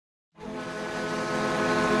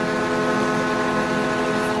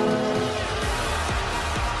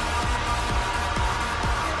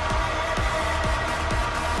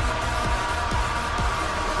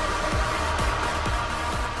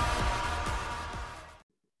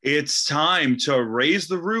It's time to raise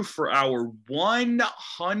the roof for our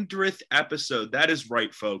 100th episode. That is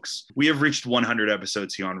right, folks. We have reached 100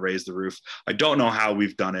 episodes here on Raise the Roof. I don't know how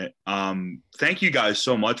we've done it. Thank you guys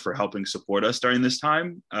so much for helping support us during this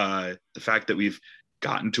time. The fact that we've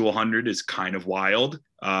gotten to 100 is kind of wild.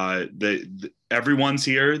 Everyone's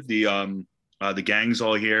here. The gang's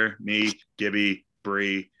all here. Me, Gibby,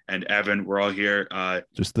 Bree, and Evan. We're all here.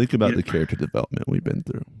 Just think about the character development we've been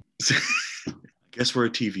through. I guess we're a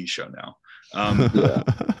TV show now.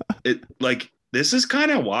 This is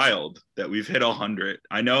kind of wild that we've hit 100.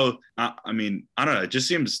 I know. I mean, I don't know. It just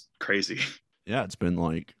seems crazy. Yeah, it's been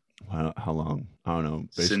like how long? I don't know.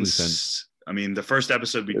 Basically since I mean, the first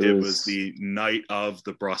episode we did was the night of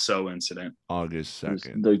the Brasso incident. August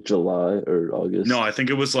 2nd. Like July or August. No, I think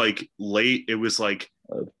it was like late. It was like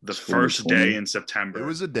the first day in September. It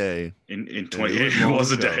was a day. In 20. It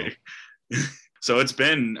was a day. So it's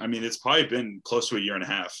been, I mean, it's probably been close to a year and a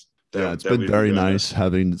half. Yeah, it's been very nice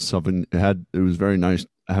having something. It was very nice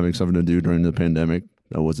having something to do during the pandemic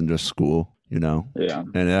that wasn't just school, you know? Yeah.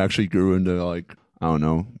 And it actually grew into like, I don't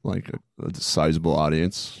know, like a sizable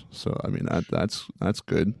audience. So, I mean, that's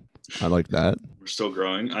good. I like that. We're still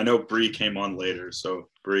growing. I know Bree came on later. So,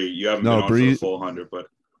 Bree, you haven't been on for the full 100, but.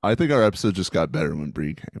 I think our episode just got better when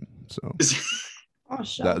Bree came. So. Oh,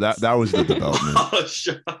 shucks. That was the development.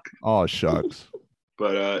 Oh, shucks.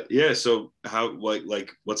 But yeah, so how like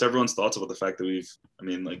what's everyone's thoughts about the fact that we've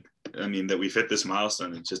that we've hit this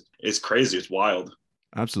milestone? It's crazy, it's wild.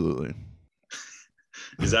 Absolutely.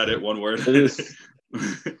 Is that it? One word? It is.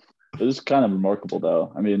 It is kind of remarkable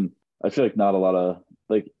though. I mean, I feel like not a lot of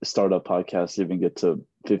like startup podcasts even get to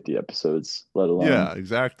 50 episodes, let alone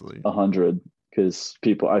exactly 100. Because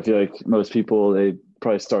I feel like most people, they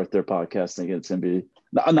probably start their podcast thinking it's gonna be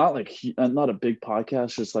not a big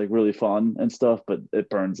podcast, just like really fun and stuff, but it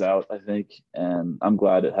burns out, I think, and I'm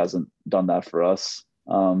glad it hasn't done that for us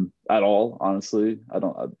at all. Honestly, I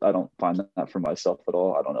don't find that for myself at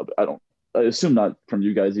all. I don't know. I assume not from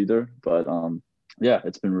you guys either, but yeah,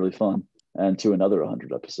 it's been really fun, and to another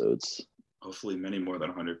 100 episodes. Hopefully, many more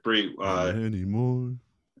than 100. Bree, many more.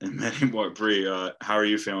 Bree, how are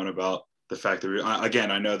you feeling about the fact that again,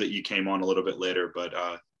 I know that you came on a little bit later, but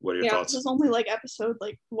what are your thoughts? This is only like episode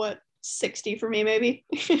 60 for me, maybe.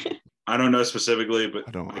 I don't know specifically, but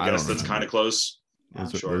I guess that's kind of close.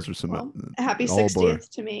 Those are some happy 60th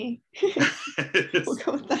to me. We'll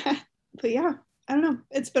go with that. But yeah, I don't know.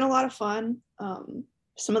 It's been a lot of fun.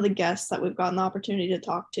 Some of the guests that we've gotten the opportunity to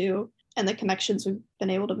talk to and the connections we've been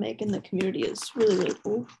able to make in the community is really, really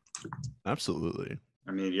cool. Absolutely.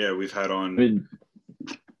 I mean, yeah, we've had on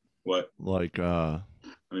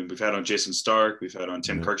we've had on Jason Stark, we've had on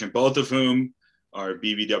Tim Kirkchin, both of whom are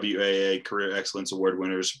BBWAA Career Excellence Award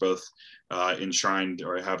winners, both enshrined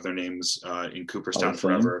or have their names in Cooperstown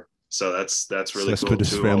forever. So that's really cool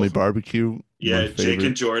too. Family Barbecue. Yeah, Jake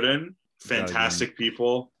and Jordan, fantastic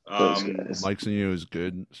people. Mike Zunino is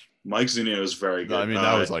good. Mike Zunino is very good. I mean,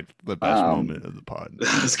 that was like the best moment of the pod.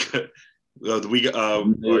 That was good.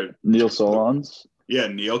 Neil Solons. Yeah,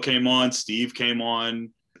 Neil came on. Steve came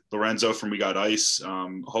on. Lorenzo from We Got Ice.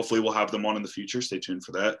 Hopefully we'll have them on in the future. Stay tuned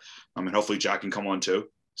for that. And hopefully Jack can come on too.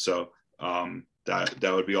 So that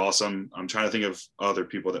would be awesome. I'm trying to think of other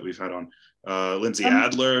people that we've had on. Lindsay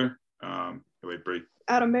Adler. Bree.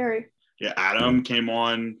 Adam Berry. Yeah, Adam came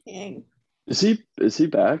on. Dang. Is he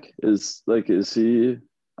back? Is he?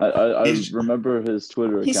 I remember his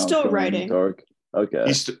Twitter account. He's still writing. Dark. Okay.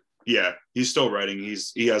 He's still writing.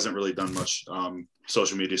 He hasn't really done much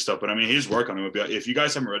social media stuff, but I mean, his work on MLB. If you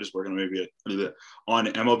guys haven't read his work on MLB on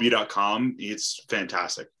MLB.com, it's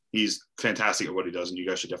fantastic. He's fantastic at what he does, and you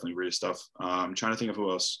guys should definitely read his stuff. I'm trying to think of who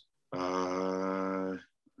else. My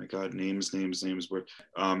God, names. I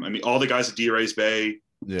mean, all the guys at D-Rays Bay,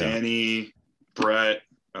 Danny, Brett,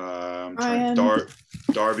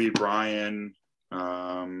 Darby, Brian.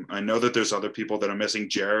 I know that there's other people that are missing.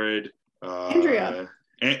 Jared, Andrea.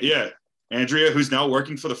 Andrea, who's now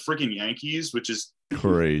working for the freaking Yankees, which is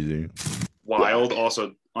crazy, wild.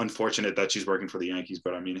 Also, unfortunate that she's working for the Yankees,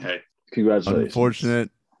 but I mean, hey, congratulations. Unfortunate,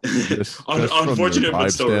 just unfortunate, from your vibe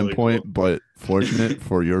but still standpoint, really cool. But fortunate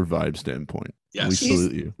for your vibe standpoint. Yes. We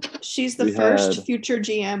salute you. She's the first future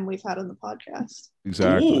GM we've had on the podcast.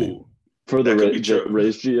 Exactly. Ooh, for the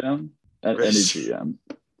Rays GM and any GM.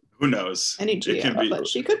 Who knows? Any GM, but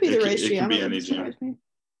she could be the Rays GM. It could be any GM.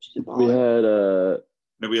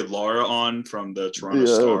 We had Laura on from the Toronto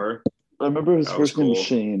Star. I remember his first name was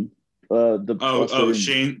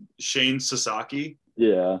Shane. Shane Sasaki.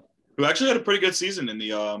 Yeah. Who actually had a pretty good season in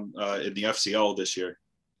the FCL this year.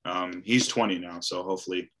 He's 20 now, so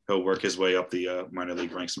hopefully he'll work his way up the minor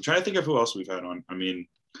league ranks. I'm trying to think of who else we've had on. I mean,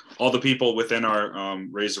 all the people within our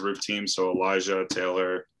Raise the Roof team. So Elijah,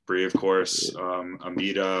 Taylor, Bree, of course,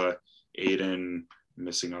 Amita, Aiden,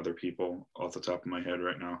 missing other people off the top of my head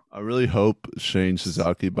right now. I really hope Shane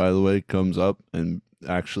Sasaki, by the way, comes up and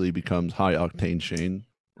actually becomes High Octane Shane,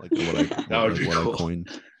 like That would be what cool. I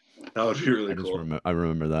coined. That would be really cool. I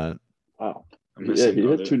remember that. Wow. I'm Yeah, missing he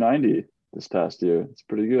hit other, 290 this past year. It's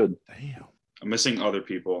pretty good. Damn. I'm missing other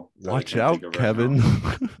people. that I Watch can't out, think of Kevin.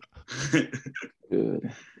 right now.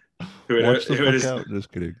 Good. Watch the who fuck is- out.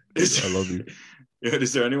 Just kidding. is- I love you.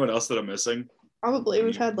 Is there anyone else that I'm missing? Probably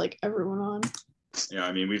we've had like everyone on. Yeah,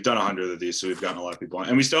 I mean, we've done 100 of these, so we've gotten a lot of people on.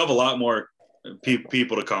 And we still have a lot more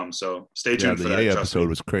people to come, so stay Yeah, tuned for the that. Yay trust me. episode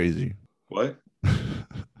was crazy. What?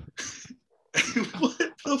 What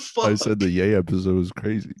the fuck? I said the Yay episode was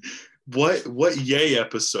crazy. What yay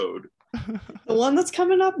episode? The one that's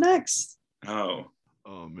coming up next. Oh,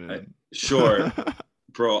 Oh man. sure.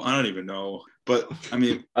 Bro, I don't even know. But I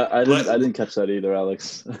mean, I didn't catch that either,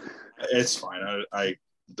 Alex. it's fine.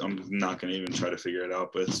 I'm not gonna even try to figure it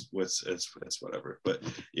out, but it's whatever. But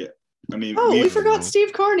yeah. I mean, Oh, we we've- forgot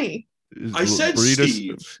Steve Carney. I said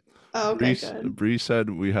Steve. Oh, okay, good. Bree said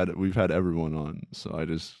we've had everyone on, so I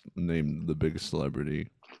just named the biggest celebrity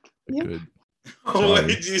I Yep. could. Oh, Sorry. wait,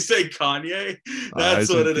 did you say Kanye? I That's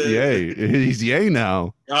said what it is. Yay. He's Yay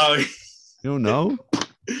now. Oh, You don't know?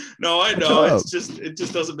 no, I Watch know. out. It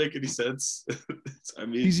just doesn't make any sense. I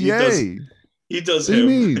mean, He's he does, Yay. he does What do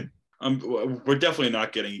you him. mean? We're definitely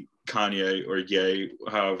not getting Kanye or Ye,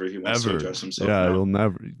 however he wants to Ever. address himself. Yeah, now. he'll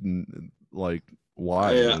never like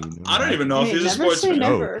why? Yeah, I don't even know if Hey, he's a never sports say fan.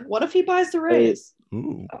 never. What if he buys the Rays?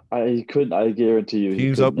 Ooh. I guarantee you. he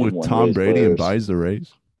Teams couldn't up name with one Tom Rays Brady and players. buys the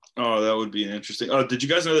Rays. Oh, that would be interesting. Oh, did you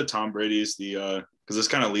guys know that Tom Brady is the because this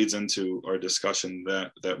kind of leads into our discussion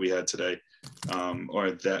that we had today,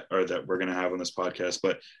 or that we're gonna have on this podcast.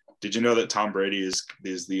 But did you know that Tom Brady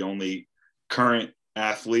is the only current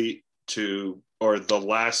athlete or the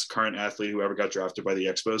last current athlete who ever got drafted by the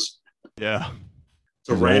Expos? Yeah. It's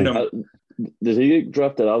a No. random. Did he get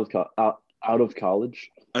drafted out of college?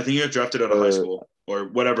 I think he got drafted out of high school or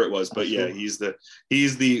whatever it was. But yeah, he's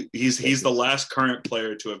the last current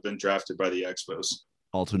player to have been drafted by the Expos.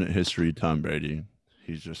 Alternate history, Tom Brady.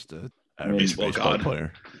 He's just a average Baseball baseball god.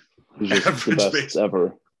 player. He's just the Average best base-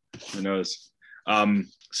 ever. Who knows?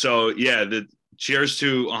 So yeah, the cheers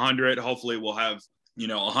to 100. Hopefully we'll have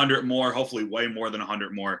 100 more. Hopefully way more than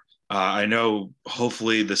 100 more. I know.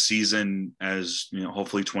 Hopefully the season, as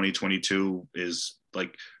hopefully 2022 is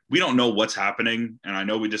like we don't know what's happening, and I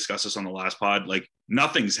know we discussed this on the last pod. Like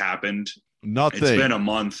nothing's happened. Nothing. It's been a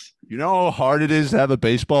month. You know how hard it is to have a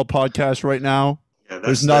baseball podcast right now? Yeah,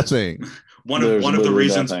 There's nothing. One of There's the literally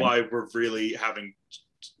reasons nothing. why we're really having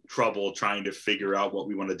trouble trying to figure out what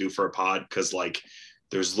we want to do for a pod, because like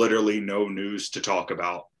there's literally no news to talk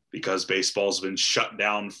about because baseball's been shut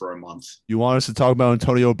down for a month. You want us to talk about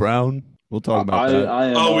Antonio Brown? We'll talk about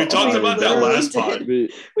that. Oh, we talked about that literally last did. pod. We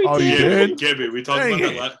Oh, you did. did? Gibby, we talked Dang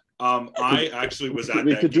about it. that last. I actually was at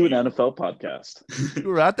We that could game. do an NFL podcast. You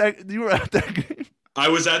were at that game. I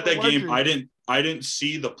was at that Were game. you? I didn't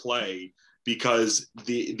see the play because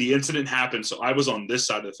the incident happened. So I was on this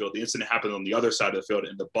side of the field. The incident happened on the other side of the field,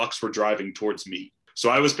 and the Bucks were driving towards me. So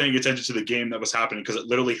I was paying attention to the game that was happening because it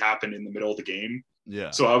literally happened in the middle of the game. Yeah.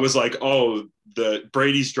 So I was like, oh, the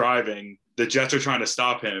Brady's driving. The Jets are trying to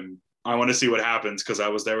stop him. I want to see what happens because I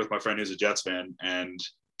was there with my friend who's a Jets fan and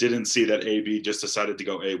didn't see that AB just decided to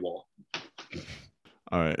go AWOL.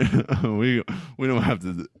 All right. we don't have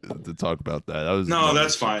to talk about that. That was No,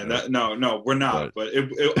 that's fine. No, we're not. But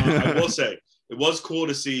I will say it was cool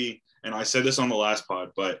to see, and I said this on the last pod,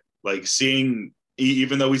 but like seeing,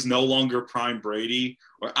 even though he's no longer prime Brady,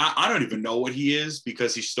 or I don't even know what he is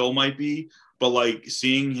because he still might be, but like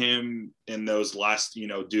seeing him in those last,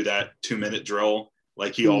 do that 2-minute drill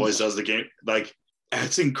like he always does the game, like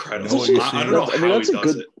that's incredible. You know I don't know how he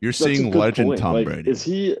does it. You're That's a seeing good legend point. Tom Like, Brady. Is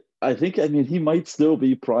he? I mean, he might still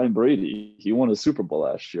be prime Brady. He won a Super Bowl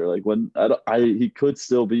last year. Like he could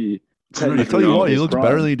still be. I tell technically you in what, he his looks prime.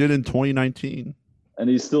 better than he did in 2019. And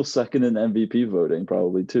he's still second in MVP voting,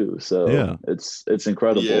 probably too. So Yeah. it's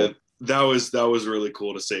incredible. Yeah, that was really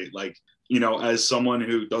cool to see. Like, as someone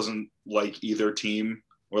who doesn't like either team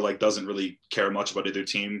or like doesn't really care much about either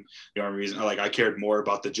team, the only reason I cared more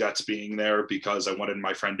about the Jets being there because I wanted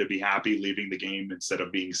my friend to be happy leaving the game instead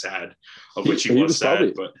of being sad, of which he was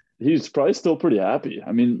sad. But He's probably still pretty happy.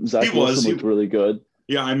 I mean, Zach He was. Wilson looked really good.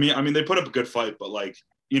 yeah, I mean they put up a good fight, but like,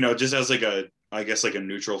 just as like a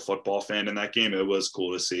neutral football fan in that game, it was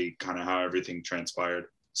cool to see kind of how everything transpired.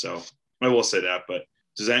 So I will say that. But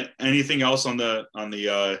does anything else on our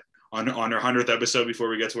 100th episode before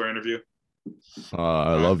we get to our interview?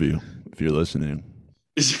 I love you if you're listening.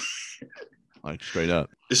 Like straight up.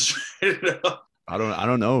 I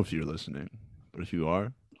don't know if you're listening, but if you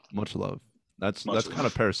are, much love. That's kind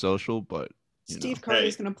of parasocial, but Steve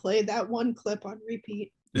Carter's gonna play that one clip on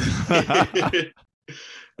repeat. Love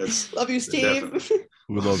you, Steve.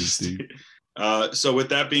 We love you, Steve. So with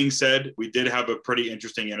that being said, we did have a pretty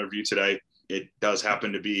interesting interview today. It does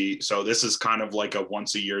happen to be, so this is kind of like a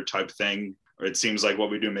once a year type thing. Or it seems like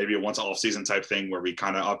what we do, maybe a once off season type thing where we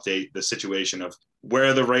kind of update the situation of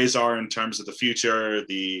where the Rays are in terms of the future,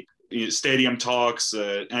 the stadium talks,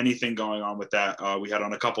 anything going on with that. We had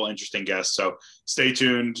on a couple interesting guests, so stay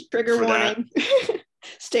tuned. Trigger for warning. That.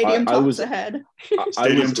 Stadium talks ahead.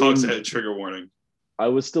 Stadium talks ahead. Trigger warning. I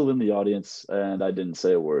was still in the audience and I didn't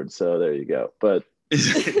say a word, so there you go. But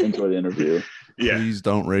enjoy the interview. Yeah. Please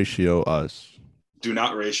don't ratio us. Do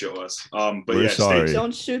not ratio us. But We're sorry.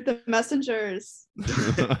 Don't shoot the messengers.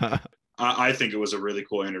 I think it was a really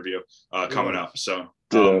cool interview coming up. So,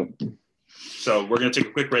 so we're going to take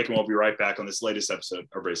a quick break and we'll be right back on this latest episode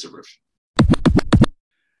of Raise the Roof.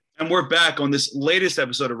 And we're back on this latest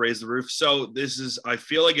episode of Raise the Roof. So this is, I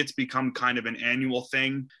feel like it's become kind of an annual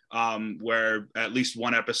thing where at least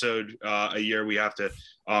one episode a year we have to,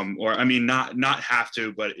 not have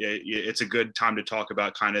to, but it's a good time to talk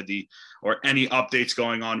about kind of any updates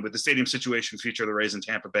going on with the stadium situation, future of the Rays in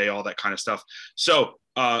Tampa Bay, all that kind of stuff. So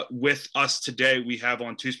with us today, we have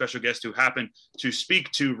on two special guests who happen to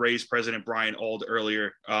speak to Rays President Brian Auld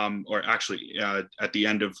earlier, or actually at the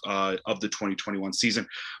end of the 2021 season.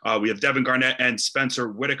 We have Devin Garnett and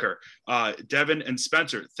Spencer Whitaker. Devin and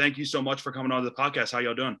Spencer, thank you so much for coming on to the podcast. How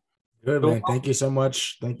y'all doing? Good, man. Thank you so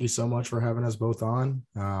much. Thank you so much for having us both on.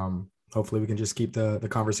 Hopefully we can just keep the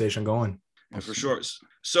conversation going. Yeah, for sure.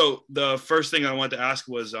 So the first thing I wanted to ask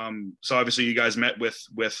was, so obviously you guys met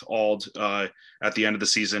with Auld at the end of the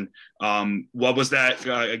season. What was that?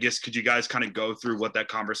 I guess, could you guys kind of go through what that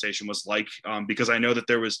conversation was like? Because I know that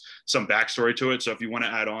there was some backstory to it. So if you want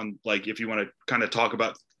to add on, like if you want to kind of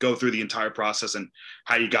go through the entire process and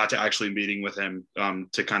how you got to actually meeting with him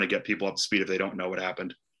to kind of get people up to speed if they don't know what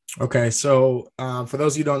happened. Okay, so for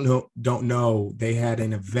those of you who don't know, they had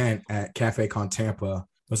an event at Cafe Con Tampa.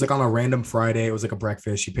 It was like on a random Friday. It was like a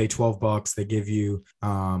breakfast. You pay $12. They give you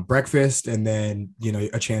breakfast and then,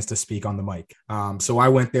 a chance to speak on the mic. So I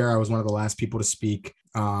went there. I was one of the last people to speak.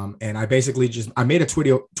 And I basically I made a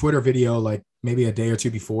Twitter video like maybe a day or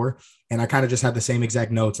two before. And I kind of just had the same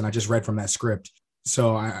exact notes and I just read from that script.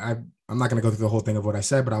 So I'm not going to go through the whole thing of what I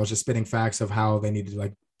said, but I was just spitting facts of how they needed to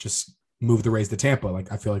like just move the Rays to Tampa.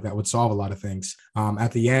 Like, I feel like that would solve a lot of things.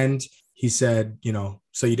 At the end, he said,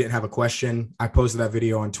 so you didn't have a question. I posted that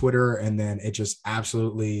video on Twitter and then it just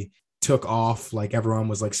absolutely took off. Like everyone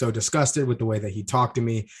was like so disgusted with the way that he talked to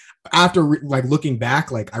me. After looking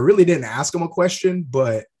back, like I really didn't ask him a question,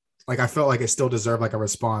 but like I felt like it still deserved like a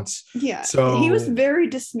response. Yeah. So he was very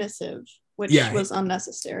dismissive, which was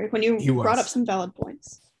unnecessary when you brought up some valid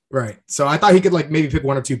points. Right. So I thought he could like maybe pick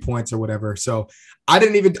 1 or 2 points or whatever. So I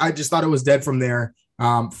just thought it was dead from there.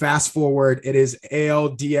 Fast forward, it is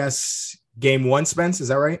ALDS game 1, Spence. Is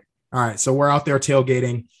that right? All right. So we're out there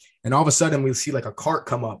tailgating and all of a sudden we see like a cart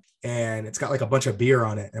come up and it's got like a bunch of beer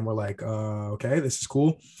on it. And we're like, okay, this is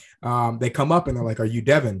cool. They come up and they're like, are you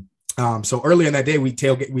Devin? So earlier in that day,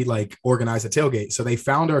 we like organized a tailgate. So they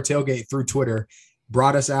found our tailgate through Twitter,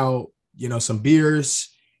 brought us out, some beers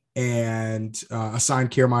and a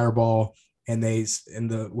signed Kiermaier ball, and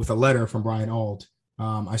with a letter from Brian Auld.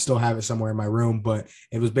 I still have it somewhere in my room, but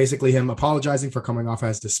it was basically him apologizing for coming off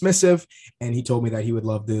as dismissive, and he told me that he would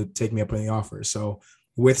love to take me up on the offer. So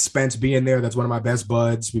with Spence being there, that's one of my best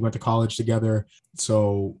buds. We went to college together,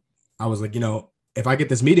 so I was like, if I get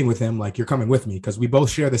this meeting with him, like you're coming with me because we both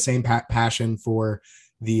share the same passion for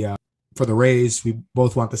the Rays. We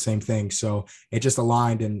both want the same thing, so it just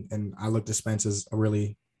aligned, and I looked at Spence as a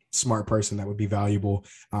really smart person that would be valuable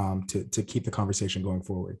to keep the conversation going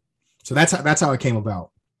forward. So that's how it came about.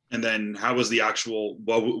 And then how was the actual,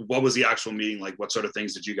 what was the actual meeting like? What sort of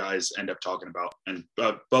things did you guys end up talking about? And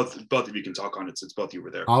both of you can talk on it since both of you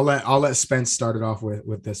were there. I'll let Spence start it off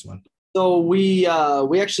with this one. So we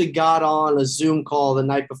actually got on a Zoom call the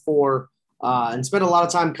night before and spent a lot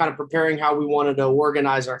of time kind of preparing how we wanted to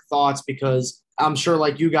organize our thoughts, because I'm sure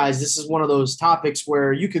like you guys, this is one of those topics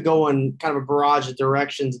where you could go in kind of a barrage of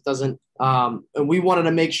directions. It doesn't, and we wanted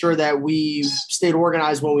to make sure that we stayed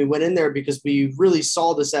organized when we went in there, because we really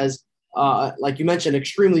saw this as, like you mentioned,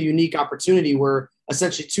 extremely unique opportunity. We're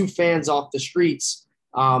essentially 2 fans off the streets.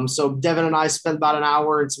 So Devin and I spent about an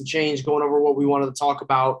hour and some change going over what we wanted to talk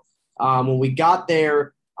about. When we got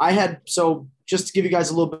there, so just to give you guys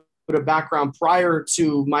a little bit bit of background. Prior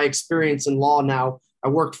to my experience in law now, I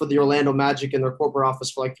worked for the Orlando Magic in their corporate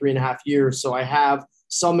office for like 3.5 years. So I have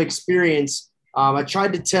some experience. I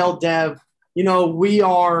tried to tell Dev, we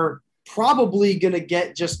are probably going to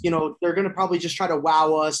get just, they're going to probably just try to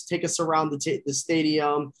wow us, take us around the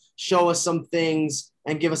stadium, show us some things,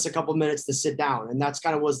 and give us a couple minutes to sit down. And that's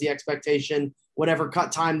kind of was the expectation. Whatever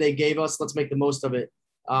cut time they gave us, let's make the most of it.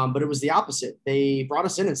 But it was the opposite. They brought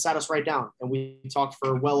us in and sat us right down. And we talked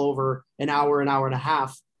for well over an hour and a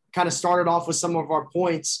half. Kind of started off with some of our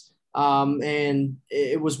points. And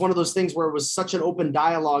it was one of those things where it was such an open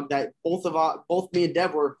dialogue that both me and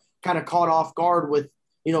Dev were kind of caught off guard with,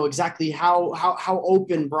 exactly how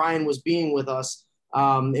open Brian was being with us.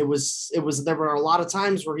 There were a lot of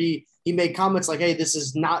times where he made comments like, hey, this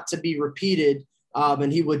is not to be repeated.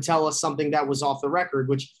 And he would tell us something that was off the record,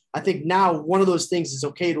 which I think now one of those things is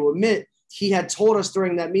okay to admit. He had told us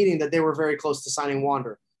during that meeting that they were very close to signing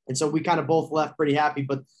Wander. And so we kind of both left pretty happy,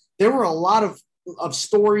 but there were a lot of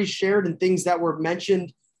stories shared and things that were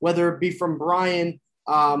mentioned, whether it be from Brian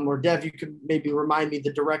or Dev. You could maybe remind me,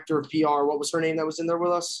 the director of PR, what was her name that was in there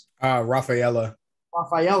with us? Rafaela,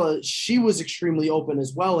 she was extremely open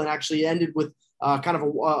as well, and actually ended with kind of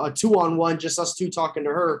a 2-on-1, just us two talking to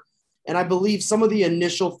her. And I believe some of the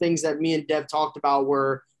initial things that me and Dev talked about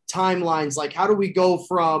were timelines, like how do we go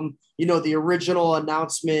from, the original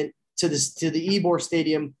announcement to the Ybor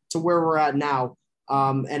Stadium to where we're at now.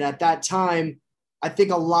 And at that time, I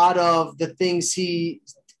think a lot of the things he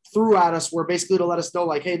threw at us were basically to let us know,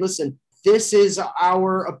 like, hey, listen, this is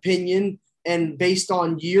our opinion. And based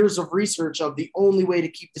on years of research of the only way to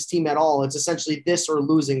keep this team at all, it's essentially this or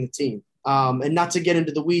losing the team. And not to get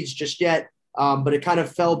into the weeds just yet, but it kind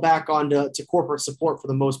of fell back onto corporate support for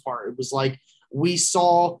the most part. It was like we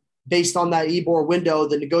saw, based on that Ybor window,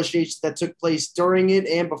 the negotiations that took place during it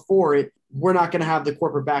and before it, we're not going to have the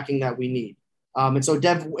corporate backing that we need. And so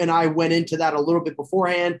Dev and I went into that a little bit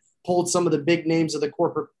beforehand, pulled some of the big names of the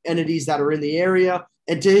corporate entities that are in the area.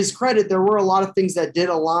 And to his credit, there were a lot of things that did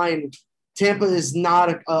align. Tampa is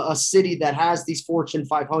not a city that has these Fortune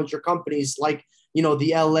 500 companies like,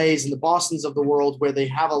 the LAs and the Bostons of the world, where they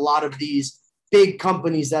have a lot of these big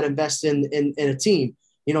companies that invest in a team.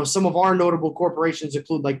 Some of our notable corporations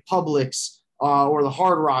include like Publix or the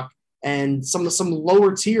Hard Rock, and some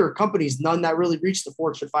lower tier companies, none that really reach the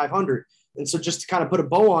Fortune 500. And so just to kind of put a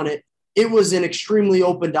bow on it, it was an extremely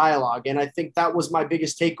open dialogue. And I think that was my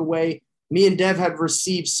biggest takeaway. Me and Dev had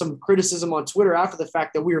received some criticism on Twitter after the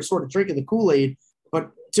fact that we were sort of drinking the Kool-Aid.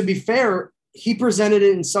 But to be fair, he presented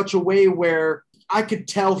it in such a way where I could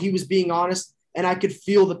tell he was being honest, and I could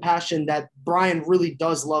feel the passion that Brian really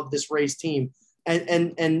does love this Rays team.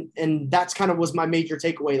 And that's kind of was my major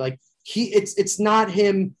takeaway. Like it's not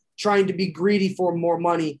him trying to be greedy for more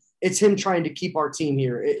money. It's him trying to keep our team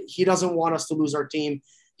here. He doesn't want us to lose our team.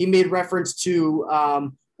 He made reference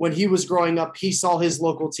to when he was growing up, he saw his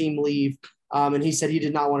local team leave, and he said he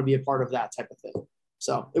did not want to be a part of that type of thing.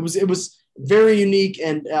 So it was very unique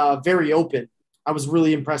and very open. I was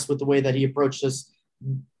really impressed with the way that he approached us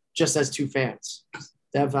just as two fans.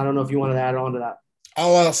 Dev, I don't know if you wanted to add on to that.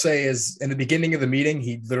 All I'll say is in the beginning of the meeting,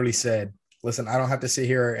 he literally said, listen, I don't have to sit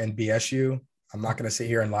here and BS you. I'm not going to sit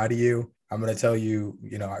here and lie to you. I'm going to tell you,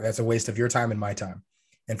 that's a waste of your time and my time.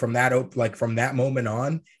 And from that moment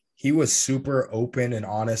on, he was super open and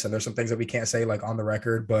honest. And there's some things that we can't say like on the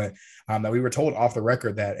record, but that we were told off the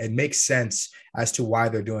record that it makes sense as to why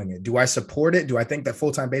they're doing it. Do I support it? Do I think that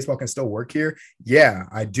full-time baseball can still work here? Yeah,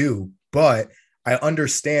 I do. But I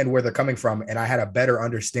understand where they're coming from. And I had a better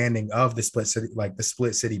understanding of the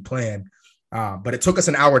split city plan. But it took us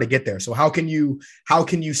an hour to get there. So how can you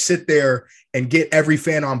sit there and get every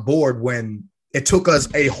fan on board when it took us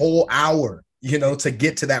a whole hour, to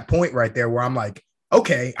get to that point right there where I'm like,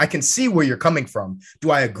 okay, I can see where you're coming from.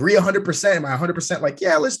 Do I agree 100%? Am I 100% like,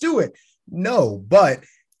 yeah, let's do it? No, but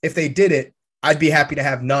if they did it, I'd be happy to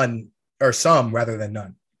have none or some rather than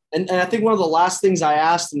none. And I think one of the last things I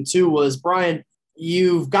asked him too was, Brian,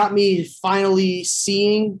 you've got me finally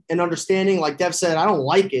seeing and understanding, like Dev said, I don't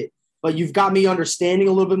like it, but you've got me understanding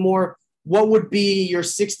a little bit more. What would be your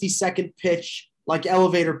 60-second pitch, like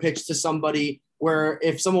elevator pitch to somebody, where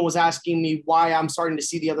if someone was asking me why I'm starting to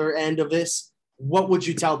see the other end of this, what would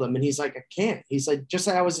you tell them? And he's like, I can't. He's like, just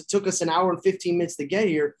as it took us an hour and 15 minutes to get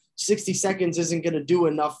here, 60 seconds isn't going to do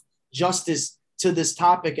enough justice to this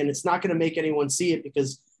topic. And it's not going to make anyone see it,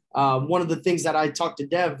 because one of the things that I talked to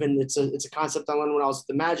Dev, and it's a concept I learned when I was at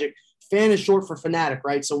the Magic, fan is short for fanatic,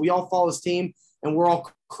 right? So we all follow this team and we're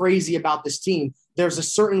all crazy about this team. There's a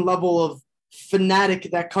certain level of fanatic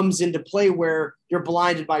that comes into play where you're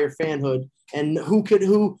blinded by your fanhood. And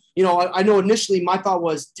I know initially my thought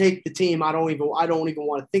was take the team. I don't even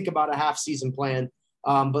want to think about a half season plan.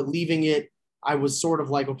 But leaving it, I was sort of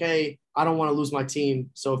like, okay, I don't want to lose my team.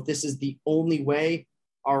 So if this is the only way,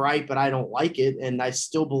 all right, but I don't like it. And I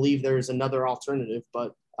still believe there's another alternative.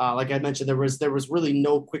 But like I mentioned, there was really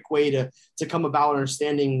no quick way to come about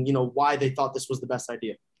understanding, why they thought this was the best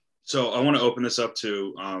idea. So I want to open this up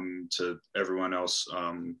to everyone else.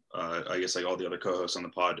 I guess like all the other co-hosts on the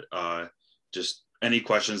pod, just any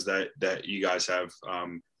questions that you guys have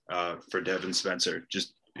for Devin Spencer,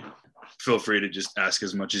 just feel free to just ask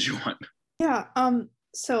as much as you want. Yeah.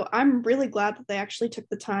 So I'm really glad that they actually took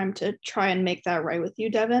the time to try and make that right with you,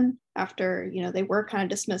 Devin, after, they were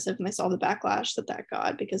kind of dismissive and they saw the backlash that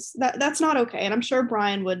got, because that's not okay. And I'm sure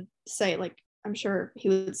Brian would say, I'm sure he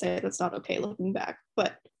would say that's not okay looking back.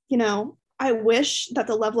 But, I wish that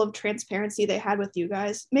the level of transparency they had with you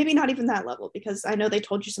guys, maybe not even that level, because I know they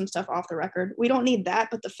told you some stuff off the record. We don't need that,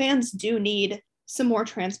 but the fans do need some more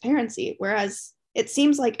transparency. Whereas it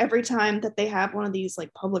seems like every time that they have one of these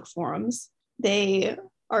public forums, they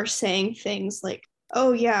are saying things like,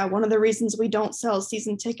 oh yeah, one of the reasons we don't sell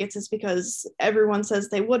season tickets is because everyone says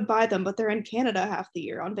they would buy them, but they're in Canada half the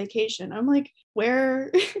year on vacation. I'm like,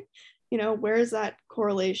 where is that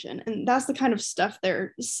correlation? And that's the kind of stuff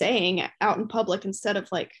they're saying out in public instead of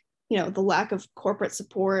the lack of corporate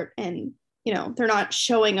support. And, they're not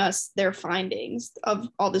showing us their findings of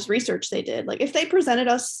all this research they did. If they presented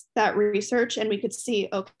us that research and we could see,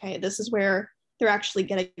 okay, this is where they're actually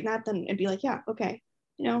getting that, then it'd be like, yeah, okay,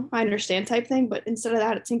 I understand type thing. But instead of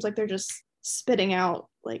that, it seems like they're just spitting out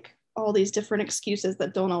all these different excuses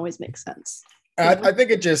that don't always make sense. I think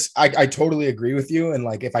it just, I totally agree with you.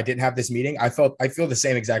 And if I didn't have this meeting, I feel the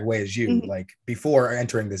same exact way as you, mm-hmm. Before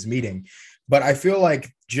entering this meeting. But I feel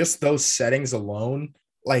just those settings alone,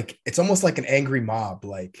 it's almost like an angry mob.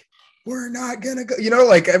 We're not gonna go,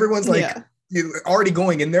 everyone's already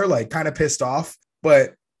going in there, kind of pissed off,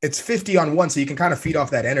 but it's 50 on one. So you can kind of feed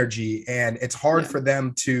off that energy. And it's hard for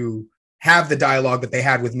them to have the dialogue that they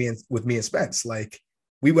had with me and Spence.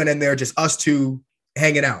 We went in there, just us two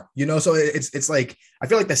hanging out, so it's I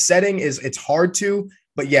feel like the setting it's hard to,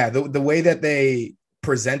 but yeah, the way that they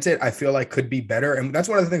present it, I feel could be better. And that's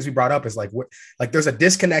one of the things we brought up is there's a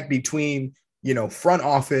disconnect between, front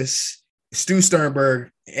office, Stu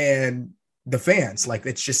Sternberg, and the fans.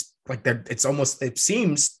 It's just it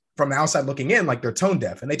seems from the outside looking in, they're tone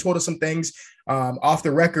deaf. And they told us some things off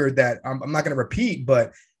the record that I'm not going to repeat,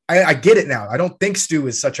 but I get it now. I don't think Stu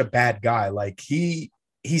is such a bad guy.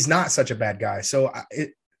 He's not such a bad guy. So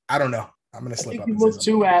I don't know. I'm going to slip up. You look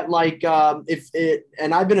too at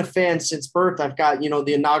and I've been a fan since birth. I've got,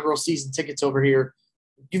 the inaugural season tickets over here.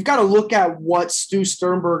 You've got to look at what Stu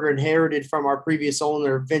Sternberger inherited from our previous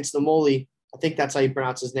owner, Vince Namoli. I think that's how you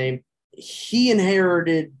pronounce his name. He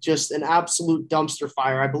inherited just an absolute dumpster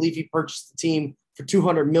fire. I believe he purchased the team for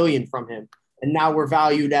 $200 million from him. And now we're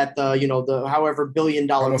valued at the however $1 billion.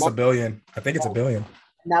 Almost $1 billion. I think it's $1 billion.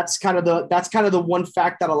 And that's kind of the one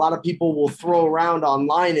fact that a lot of people will throw around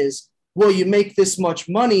online is, well, you make this much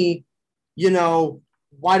money,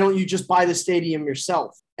 why don't you just buy the stadium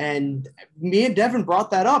yourself? And me and Devin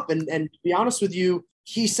brought that up. And to be honest with you,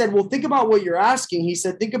 he said, well, think about what you're asking. He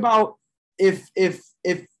said, think about if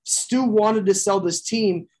Stu wanted to sell this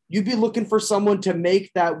team, you'd be looking for someone to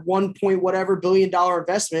make that $1 billion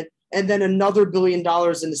investment and then another $1 billion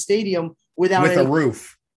in the stadium with a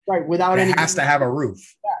roof. Right. Without it has to have a roof.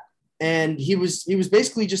 Yeah. And he was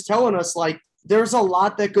basically just telling us there's a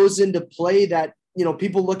lot that goes into play that,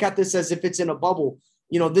 people look at this as if it's in a bubble.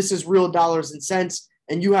 This is real dollars and cents.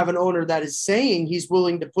 And you have an owner that is saying he's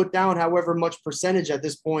willing to put down however much percentage at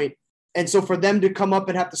this point. And so for them to come up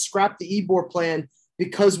and have to scrap the EBOR plan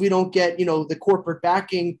because we don't get, the corporate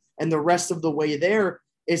backing and the rest of the way there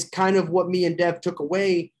is kind of what me and Dev took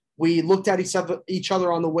away. We looked at each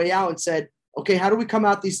other on the way out and said, okay, how do we come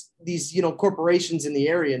out these corporations in the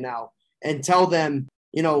area now and tell them,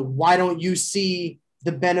 why don't you see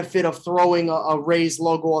the benefit of throwing a Rays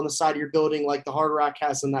logo on the side of your building like the Hard Rock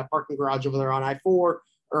has in that parking garage over there on I-4,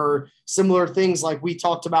 or similar things like we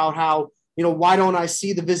talked about how, why don't I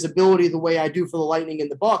see the visibility the way I do for the Lightning and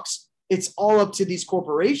the Bucks? It's all up to these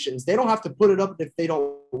corporations. They don't have to put it up if they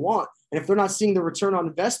don't want. And if they're not seeing the return on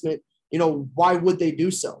investment, why would they do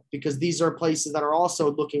so? Because these are places that are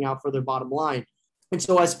also looking out for their bottom line. And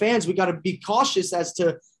so as fans, we got to be cautious as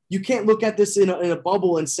to, you can't look at this in a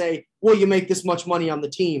bubble and say, well, you make this much money on the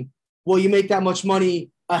team. Well, you make that much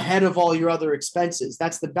money ahead of all your other expenses.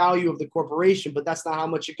 That's the value of the corporation, but that's not how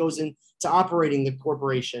much it goes into operating the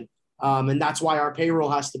corporation. And that's why our payroll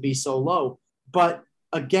has to be so low. But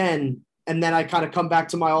again, and then I kind of come back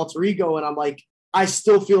to my alter ego and I'm like, I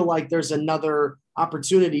still feel like there's another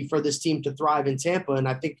opportunity for this team to thrive in Tampa. And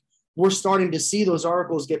I think we're starting to see those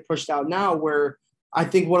articles get pushed out now, where I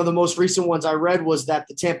think one of the most recent ones I read was that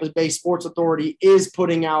the Tampa Bay Sports Authority is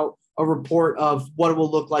putting out a report of what it will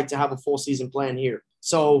look like to have a full season plan here.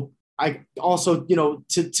 So I also,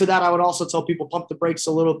 to that, I would also tell people pump the brakes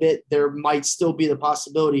a little bit. There might still be the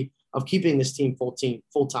possibility of keeping this team full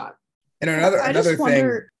time. And another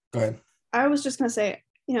thing, go ahead. I was just going to say,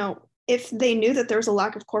 if they knew that there was a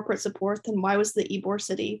lack of corporate support, then why was the Ybor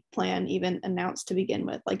City plan even announced to begin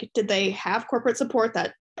with? Like, did they have corporate support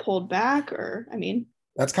that pulled back, or,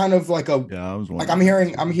 that's kind of like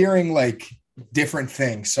I'm hearing like different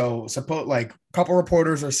things. So suppose like a couple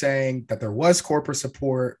reporters are saying that there was corporate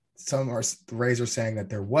support. The Rays are saying that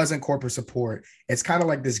there wasn't corporate support. It's kind of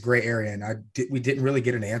like this gray area. And we didn't really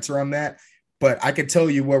get an answer on that, but I could tell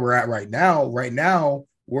you where we're at right now. Right now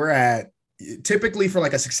we're at, typically for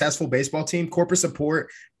like a successful baseball team, corporate support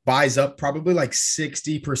buys up probably like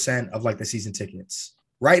 60% of like the season tickets.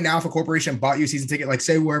 Right now, if a corporation bought you a season ticket, like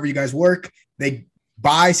say wherever you guys work, they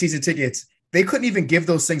buy season tickets. They couldn't even give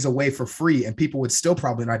those things away for free, and people would still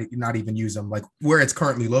probably not even use them, like where it's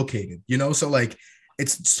currently located, So like,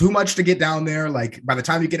 it's too much to get down there. Like by the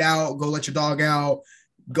time you get out, go let your dog out,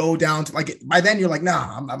 go down to like, by then you're like,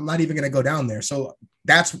 nah, I'm not even going to go down there. So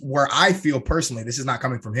that's where I feel personally, this is not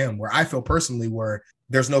coming from him, where I feel personally where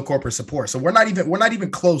there's no corporate support. So we're not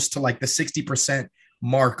even close to like the 60%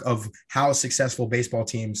 mark of how successful baseball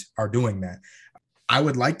teams are doing that. I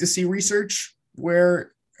would like to see research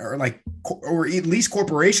or at least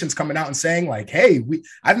corporations coming out and saying like, hey,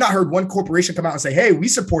 I've not heard one corporation come out and say, hey, we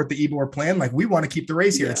support the Ybor plan. Like we want to keep the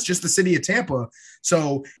Rays here. Yeah. It's just the city of Tampa.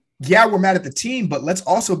 So yeah, we're mad at the team, but let's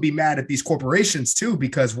also be mad at these corporations too,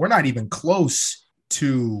 because we're not even close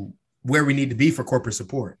to where we need to be for corporate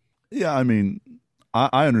support. Yeah. I mean,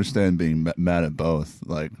 I understand being mad at both.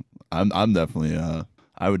 Like I'm definitely,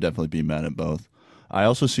 I would definitely be mad at both. I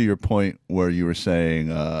also see your point where you were saying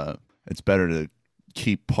it's better to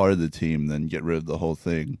keep part of the team than get rid of the whole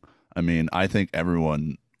thing. I mean, I think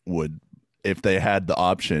everyone would, if they had the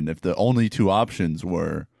option, if the only two options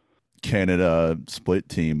were Canada split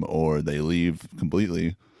team or they leave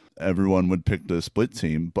completely, everyone would pick the split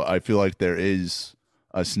team. But I feel like there is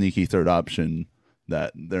a sneaky third option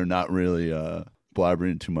that they're not really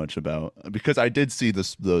blabbering too much about, because I did see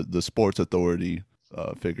the Sports Authority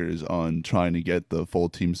figures on trying to get the full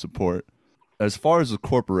team support. As far as the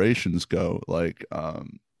corporations go, like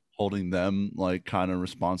holding them like kind of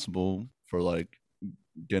responsible for like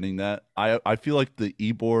getting that, I feel like the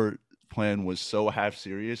Ybor plan was so half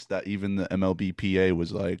serious that even the MLBPA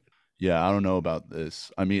was like, yeah, I don't know about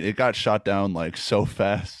this. I mean, it got shot down like so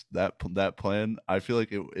fast, that plan. I feel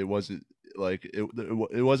like it wasn't like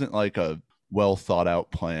it wasn't like a well thought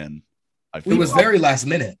out plan. It was very last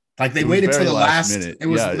minute. Like they waited till the last minute.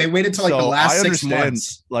 They waited till like the last 6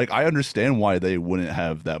 months. Like I understand why they wouldn't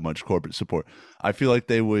have that much corporate support. I feel like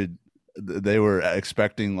they were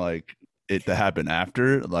expecting like it to happen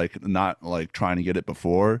after, like not like trying to get it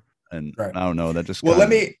before. And right. I don't know, that just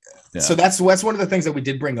so that's one of the things that we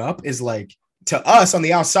did bring up is like, to us on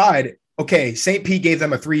the outside, okay, St. Pete gave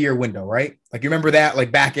them a 3-year window, right? Like you remember that,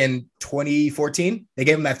 like back in 2014, they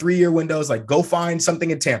gave them that 3-year window. It's like, go find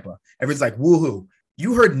something in Tampa. Everyone's like, woohoo.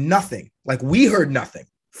 You heard nothing. Like we heard nothing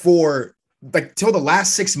for like till the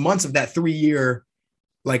last 6 months of that 3-year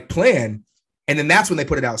like plan. And then that's when they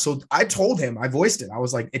put it out. So I told him, I voiced it. I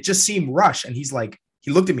was like, it just seemed rushed. And he's like,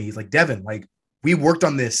 he looked at me. He's like, Devin, like we worked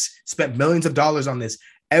on this, spent millions of dollars on this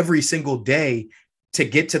every single day to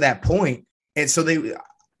get to that point. And so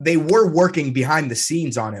they were working behind the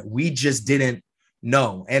scenes on it. We just didn't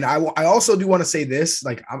know. And I also do want to say this,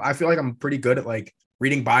 like, I feel like I'm pretty good at like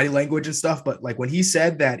reading body language and stuff. But like when he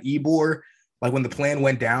said that Ybor, like when the plan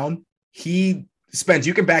went down, Spence,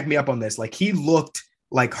 you can back me up on this. Like he looked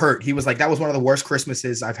like hurt. He was like, that was one of the worst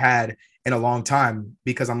Christmases I've had in a long time,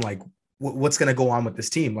 because I'm like, what's going to go on with this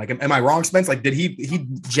team? Like, am I wrong, Spence? Like, did he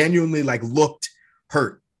genuinely like looked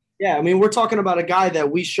hurt? Yeah. I mean, we're talking about a guy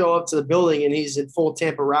that we show up to the building and he's in full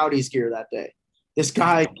Tampa Rowdies gear that day. This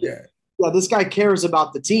guy, this guy cares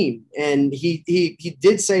about the team. And he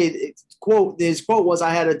did say, his quote was,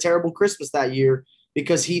 I had a terrible Christmas that year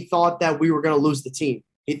because he thought that we were going to lose the team.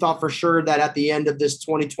 He thought for sure that at the end of this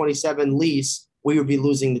 2027 lease, we would be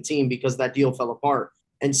losing the team because that deal fell apart.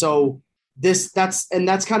 And so that's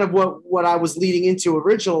kind of what I was leading into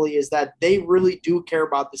originally, is that they really do care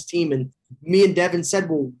about this team. And me and Devin said,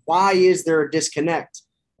 well, why is there a disconnect?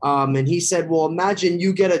 And he said, well, imagine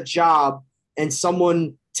you get a job and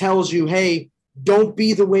someone tells you, hey, don't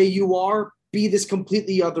be the way you are, be this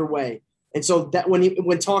completely other way. And so that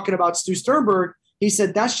when talking about Stu Sternberg, he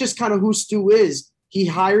said that's just kind of who Stu is. He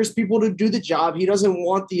hires people to do the job. He doesn't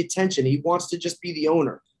want the attention. He wants to just be the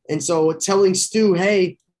owner. And so telling Stu,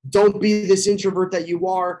 hey, don't be this introvert that you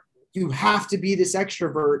are. You have to be this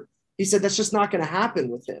extrovert. He said that's just not going to happen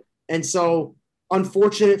with him. And so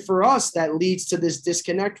unfortunate for us, that leads to this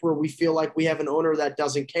disconnect where we feel like we have an owner that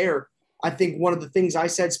doesn't care. I think one of the things I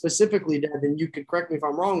said specifically, Deb, and you could correct me if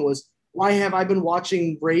I'm wrong, was why have I been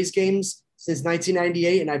watching Rays games since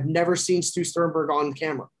 1998 and I've never seen Stu Sternberg on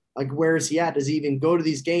camera? Like, where is he at? Does he even go to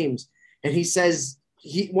these games? And he says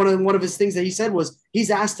one of his things that he said was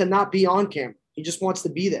he's asked to not be on camera. He just wants to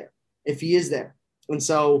be there if he is there. And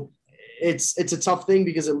so it's a tough thing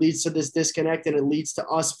because it leads to this disconnect and it leads to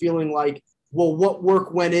us feeling like, well, what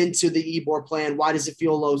work went into the Ybor plan? Why does it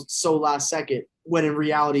feel so last second? When in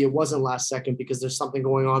reality, it wasn't last second because there's something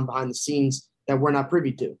going on behind the scenes that we're not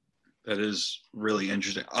privy to. That is really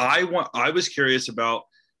interesting. I was curious about,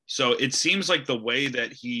 so it seems like the way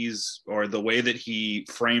that he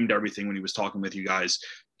framed everything when he was talking with you guys,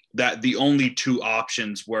 that the only two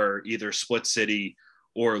options were either split city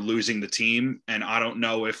or losing the team. And I don't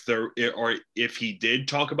know if he did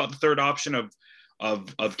talk about the third option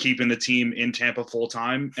of keeping the team in Tampa full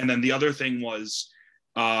time. And then the other thing was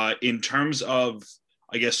in terms of,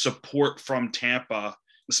 I guess, support from Tampa,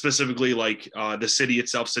 specifically like the city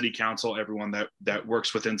itself, city council, everyone that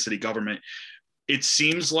works within city government. It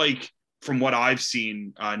seems like from what I've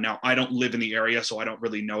seen, now I don't live in the area, so I don't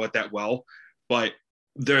really know it that well, but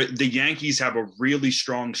the Yankees have a really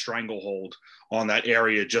strong stranglehold on that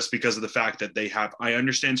area just because of the fact that they have, I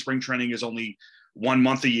understand spring training is only 1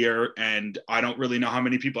 month a year, and I don't really know how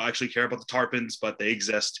many people actually care about the Tarpons, but they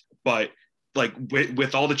exist. But like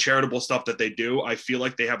with all the charitable stuff that they do, I feel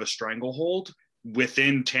like they have a stranglehold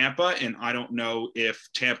within Tampa, and I don't know if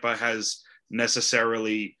Tampa has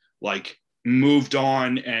necessarily like moved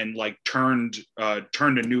on and like turned a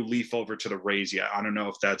new leaf over to the Rays yet. I don't know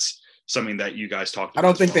if that's something that you guys talked about. I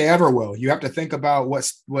don't think they ever will. You have to think about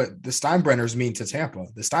what the Steinbrenners mean to Tampa.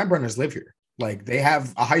 The Steinbrenners live here. Like, they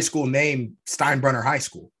have a high school named Steinbrenner High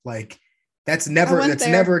School. Like, that's never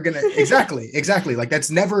gonna exactly. Like, that's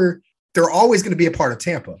never, they're always gonna be a part of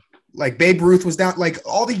Tampa. Like, Babe Ruth was down, like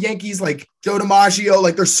all the Yankees, like Joe DiMaggio,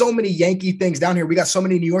 like there's so many Yankee things down here. We got so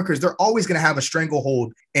many New Yorkers. They're always gonna have a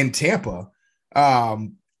stranglehold in Tampa. I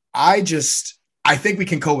think we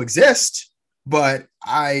can coexist, but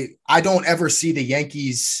I don't ever see the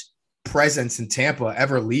Yankees' presence in Tampa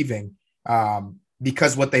ever leaving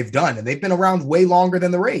because what they've done, and they've been around way longer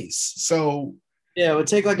than the Rays. So yeah, it would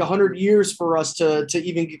take like 100 years for us to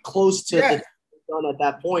even get close to the done at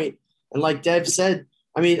that point. And like Dev said,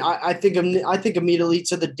 I mean, I think immediately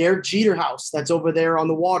to the Derek Jeter house that's over there on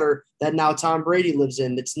the water that now Tom Brady lives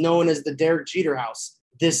in. It's known as the Derek Jeter house.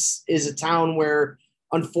 This is a town where,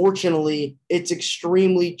 unfortunately, it's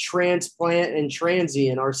extremely transplant and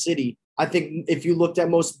transient in our city. I think if you looked at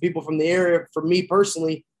most people from the area, for me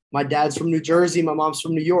personally, my dad's from New Jersey, my mom's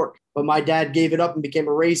from New York, but my dad gave it up and became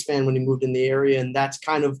a Rays fan when he moved in the area. And that's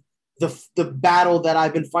kind of the battle that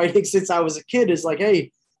I've been fighting since I was a kid, is like,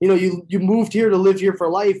 hey, you know, you moved here to live here for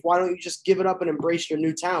life. Why don't you just give it up and embrace your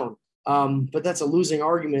new town? But that's a losing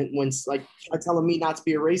argument when it's like telling me not to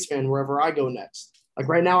be a Rays fan wherever I go next. Like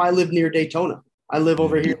right now I live near Daytona. I live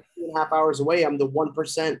over here 2.5 hours away. I'm the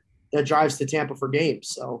 1% that drives to Tampa for games.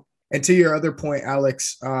 So, and to your other point,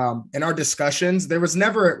 Alex, in our discussions, there was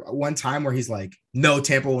never one time where he's like, no,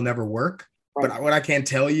 Tampa will never work. Right. But what I can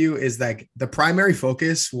tell you is that the primary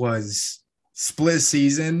focus was split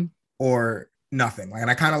season or nothing. Like, and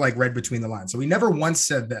I kind of like read between the lines. So we never once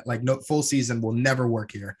said that like no full season will never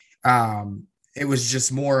work here. It was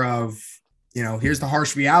just more of, you know, here's the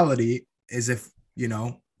harsh reality is if, you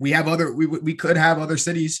know, we could have other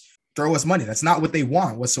cities throw us money. That's not what they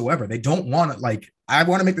want whatsoever. They don't want it. Like, I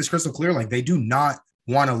want to make this crystal clear. Like, they do not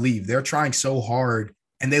want to leave. They're trying so hard,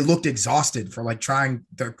 and they looked exhausted for like trying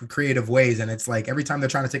their creative ways. And it's like, every time they're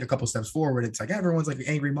trying to take a couple steps forward, it's like, everyone's like an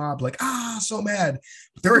angry mob, like, so mad.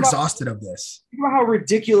 But they're exhausted of this. Think about how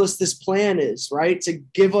ridiculous this plan is, right? To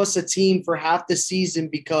give us a team for half the season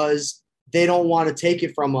because they don't want to take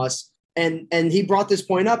it from us. And he brought this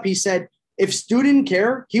point up. He said, if Stu didn't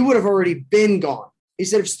care, he would have already been gone. He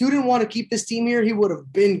said, if Stu didn't want to keep this team here, he would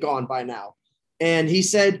have been gone by now. And he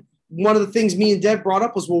said, one of the things me and Dev brought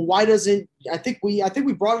up was, well, why doesn't, I think we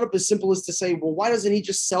brought it up as simple as to say, well, why doesn't he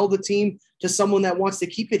just sell the team to someone that wants to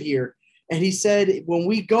keep it here? And he said, when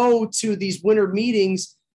we go to these winter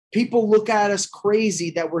meetings, people look at us crazy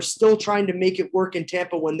that we're still trying to make it work in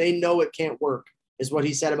Tampa when they know it can't work, is what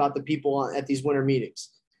he said about the people at these winter meetings.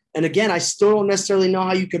 And again, I still don't necessarily know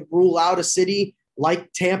how you could rule out a city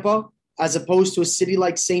like Tampa as opposed to a city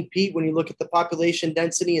like St. Pete when you look at the population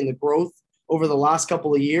density and the growth over the last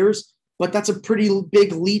couple of years. But that's a pretty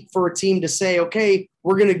big leap for a team to say, okay,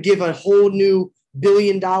 we're going to give a whole new $1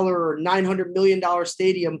 billion or $900 million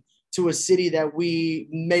stadium to a city that we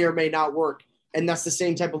may or may not work. And that's the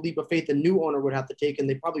same type of leap of faith a new owner would have to take, and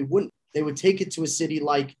they probably wouldn't. They would take it to a city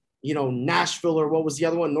like, Nashville, or what was the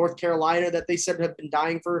other one, North Carolina, that they said have been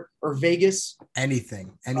dying for, or Vegas.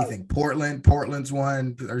 Anything. Portland's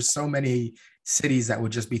one. There's so many cities that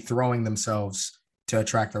would just be throwing themselves to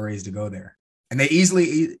attract the Rays to go there. And they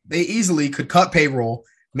easily could cut payroll,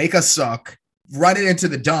 make us suck, run it into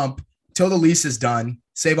the dump till the lease is done,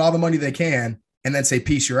 save all the money they can, and then say,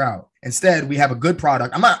 peace, you're out. Instead, we have a good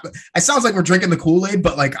product. It sounds like we're drinking the Kool-Aid,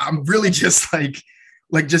 but I'm really just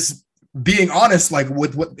just being honest,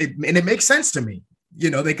 with what and it makes sense to me.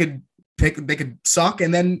 They could suck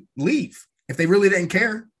and then leave if they really didn't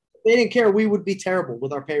care. If they didn't care, we would be terrible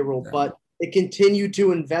with our payroll, but they continue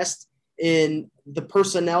to invest in the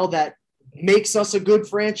personnel that makes us a good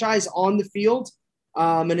franchise on the field.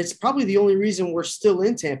 And it's probably the only reason we're still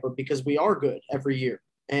in Tampa, because we are good every year.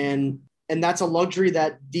 And that's a luxury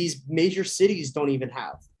that these major cities don't even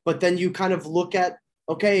have. But then you kind of look at,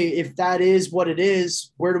 okay, if that is what it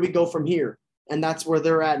is, where do we go from here? And that's where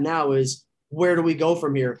they're at now, is where do we go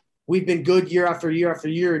from here? We've been good year after year after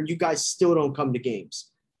year, and you guys still don't come to games.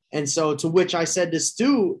 And so to which I said to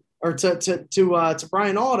Stu, or to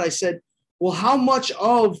Brian Auld, I said, well, how much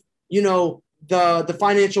of, the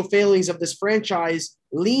financial failings of this franchise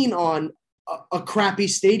lean on a crappy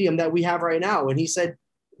stadium that we have right now? And he said,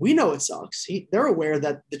 we know it sucks. They're aware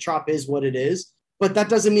that the Trop is what it is, but that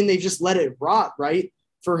doesn't mean they just let it rot, right?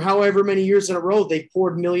 For however many years in a row, they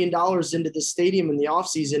poured $1 million into the stadium in the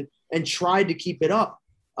offseason and tried to keep it up.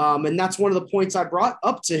 And that's one of the points I brought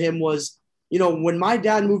up to him was, when my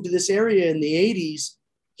dad moved to this area in the 80s,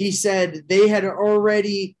 he said they had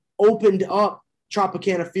already opened up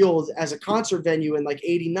Tropicana Field as a concert venue in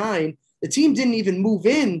 89. The team didn't even move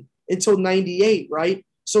in until 98, right?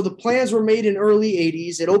 So the plans were made in early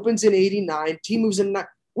 80s. It opens in 89. Team moves in.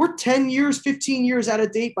 We're 10 years, 15 years out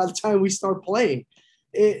of date by the time we start playing.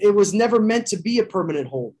 It was never meant to be a permanent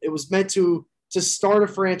home. It was meant to start a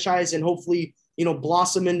franchise and hopefully,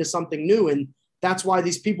 blossom into something new. And that's why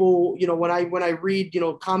these people, when I read,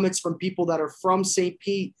 comments from people that are from St.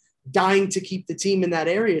 Pete dying to keep the team in that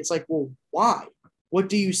area, it's like, well, why? What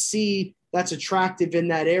do you see that's attractive in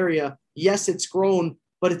that area? Yes, it's grown,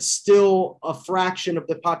 but it's still a fraction of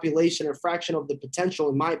the population, a fraction of the potential,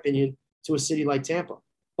 in my opinion, to a city like Tampa.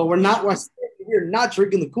 But we're not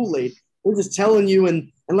drinking the Kool-Aid. We're just telling you.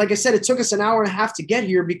 And like I said, it took us an hour and a half to get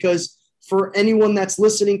here, because for anyone that's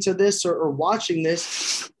listening to this or watching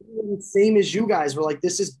this, same as you guys, we're like,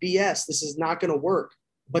 this is BS. This is not going to work.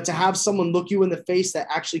 But to have someone look you in the face that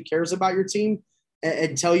actually cares about your team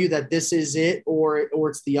and tell you that this is it, or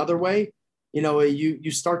it's the other way,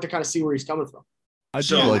 you start to kind of see where he's coming from. I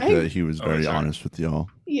do like that he was very honest with y'all.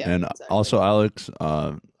 Yeah, and exactly. Also, Alex,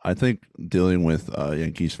 I think dealing with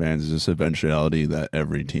Yankees fans is this eventuality that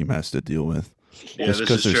every team has to deal with. Yeah, this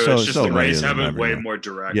is true. It's just the Rays have it way more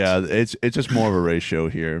direct. Yeah, it's just more of a ratio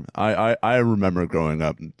here. I remember growing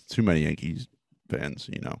up, too many Yankees fans,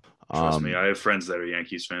 Trust me, I have friends that are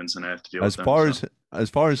Yankees fans, and I have to deal with them. As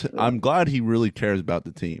far as I'm glad he really cares about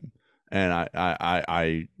the team, and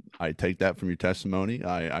I take that from your testimony.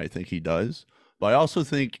 I think he does, but I also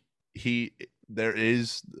think I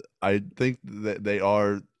think that they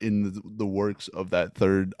are in the works of that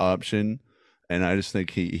third option, and I just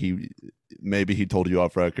think he maybe he told you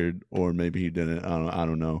off record, or maybe he didn't. I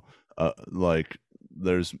don't know.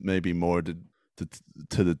 There's maybe more to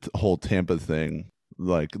the whole Tampa thing.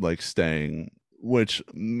 Like staying, which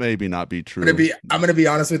maybe not be true. I'm gonna be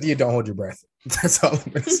honest with you. Don't hold your breath. That's all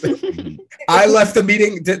I'm gonna say. I left the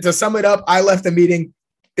meeting to sum it up. I left the meeting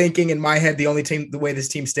thinking in my head the way this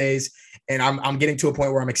team stays, and I'm getting to a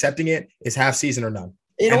point where I'm accepting it, is half season or none.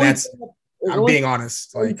 I'm being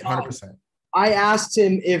honest, 100%. I asked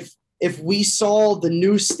him if we saw the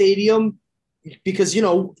new stadium, because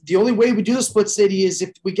the only way we do the split city is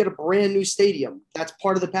if we get a brand new stadium. That's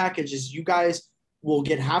part of the package. Is you guys will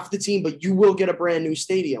get half the team, but you will get a brand new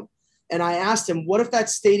stadium. And I asked him, what if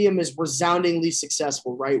that stadium is resoundingly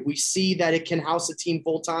successful, right? We see that it can house a team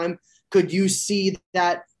full-time. Could you see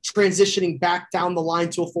that transitioning back down the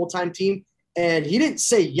line to a full-time team? And he didn't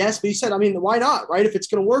say yes, but he said, why not, right? If it's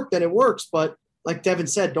going to work, then it works. But like Devin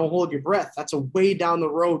said, don't hold your breath. That's a way down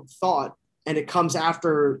the road thought, and it comes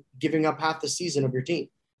after giving up half the season of your team.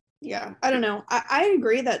 Yeah, I don't know. I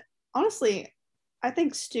agree that, honestly, I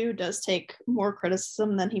think Stu does take more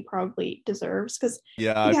criticism than he probably deserves because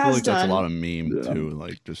I feel like that's a lot of meme too,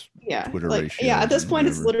 like just Twitter ratio. Yeah, at this point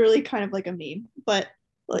it's literally kind of like a meme. But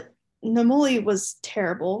like Namuli was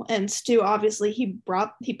terrible, and Stu obviously he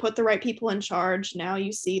put the right people in charge. Now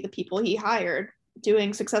you see the people he hired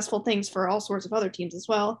doing successful things for all sorts of other teams as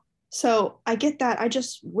well. So I get that. I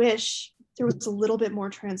just wish there was a little bit more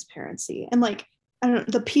transparency. And like, I don't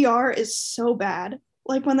know, the PR is so bad.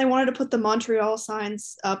 Like when they wanted to put the Montreal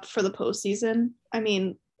signs up for the postseason, I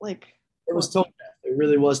mean, like it was tone deaf. It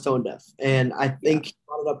really was tone deaf. And I think you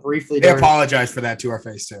brought it up briefly. They apologized for that to our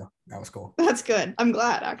face too. That was cool. That's good. I'm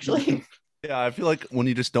glad actually. Yeah, I feel like when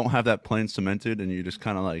you just don't have that plan cemented and you just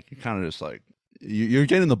kind of just like you're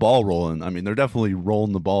getting the ball rolling. I mean, they're definitely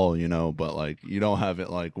rolling the ball, but like you don't have it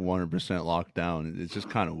like 100% locked down. It's just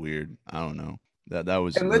kind of weird. I don't know. That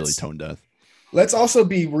was really tone deaf. Let's also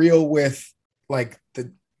be real with like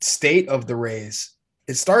the state of the Rays.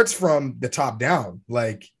 It starts from the top down.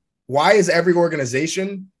 Like, why is every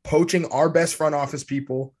organization poaching our best front office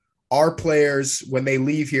people, our players, when they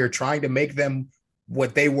leave here, trying to make them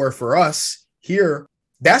what they were for us here?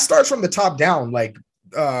 That starts from the top down. Like,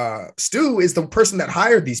 Stu is the person that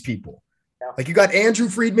hired these people. Yeah. Like, you got Andrew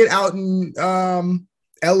Friedman out in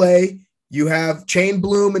LA. You have Shane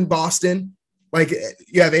Bloom in Boston. Like,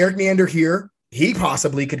 you have Eric Neander here. He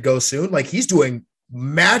possibly could go soon. Like, he's doing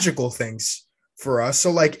magical things for us. So,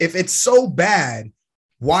 like, if it's so bad,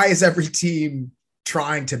 why is every team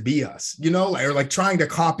trying to be us? Or like trying to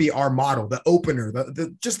copy our model, the opener,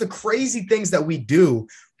 the just the crazy things that we do.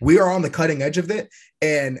 We are on the cutting edge of it.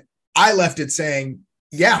 And I left it saying,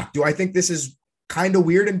 yeah, do I think this is kind of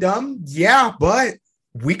weird and dumb? Yeah, but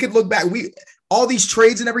we could look back. All these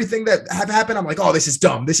trades and everything that have happened, I'm like, oh, this is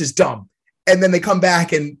dumb. This is dumb. And then they come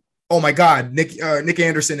back and, oh my God, Nick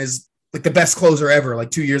Anderson is like the best closer ever,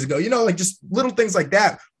 like 2 years ago, like just little things like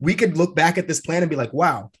that. We could look back at this plan and be like,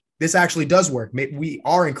 wow, this actually does work. We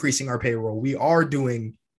are increasing our payroll. We are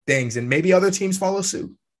doing things, and maybe other teams follow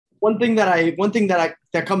suit. One thing that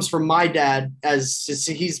comes from my dad, as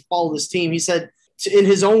he's followed this team, he said, in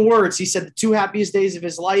his own words, he said the two happiest days of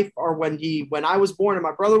his life are when I was born and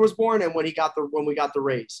my brother was born, and when we got the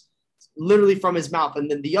Rays, literally from his mouth.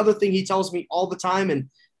 And then the other thing he tells me all the time, and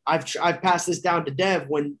I've passed this down to Dev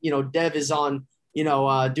when, Dev is on,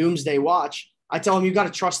 Doomsday Watch. I tell him, you got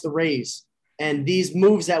to trust the Rays, and these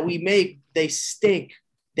moves that we make, they stink.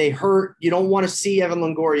 They hurt. You don't want to see Evan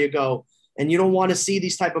Longoria go, and you don't want to see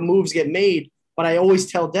these type of moves get made. But I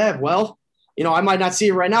always tell Dev, well, I might not see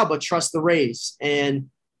it right now, but trust the Rays. And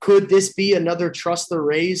could this be another trust the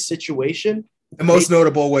Rays situation? The most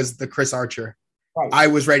notable was the Chris Archer. Right. I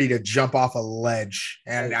was ready to jump off a ledge.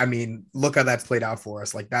 And I mean, look how that's played out for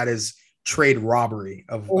us. Like, that is trade robbery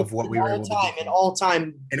of what we were able to do. In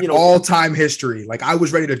all-time history. Like, I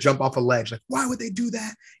was ready to jump off a ledge. Like, why would they do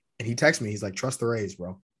that? And he texted me. He's like, trust the Rays, bro.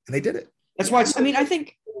 And they did it. That's why I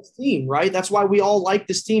think this team, right? That's why we all like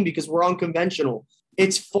this team, because we're unconventional.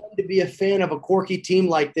 It's fun to be a fan of a quirky team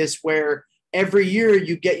like this, where every year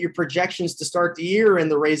you get your projections to start the year and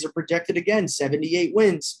the Rays are projected again, 78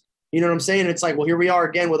 wins. You know what I'm saying? It's like, well, here we are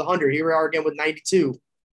again with 100. Here we are again with 92.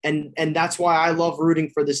 And that's why I love rooting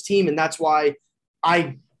for this team. And that's why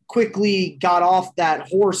I quickly got off that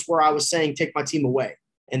horse where I was saying, take my team away.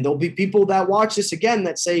 And there'll be people that watch this again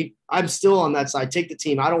that say, I'm still on that side. Take the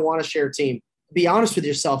team. I don't want to share a team. Be honest with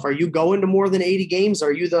yourself. Are you going to more than 80 games?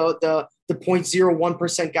 Are you the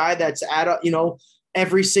 0.01% guy that's at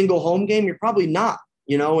every single home game? You're probably not,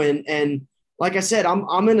 and like I said,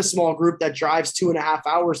 I'm in a small group that drives 2.5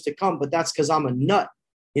 hours to come, but that's because I'm a nut.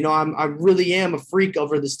 I really am a freak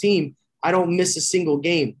over this team. I don't miss a single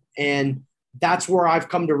game. And that's where I've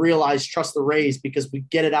come to realize, trust the Rays, because we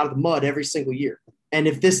get it out of the mud every single year. And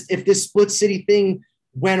if this split city thing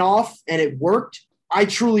went off and it worked, I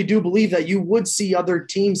truly do believe that you would see other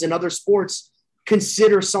teams in other sports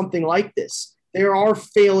consider something like this. There are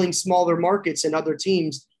failing smaller markets and other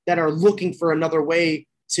teams that are looking for another way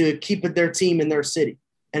to keep their team in their city.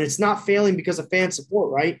 And it's not failing because of fan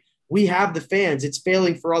support, right? We have the fans. It's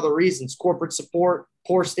failing for other reasons: corporate support,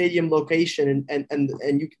 poor stadium location,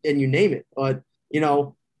 and you name it. But,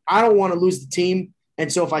 I don't want to lose the team. And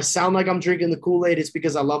so if I sound like I'm drinking the Kool-Aid, it's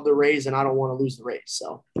because I love the Rays and I don't want to lose the Rays.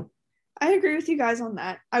 So I agree with you guys on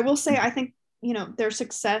that. I will say, I think, their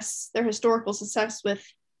historical success with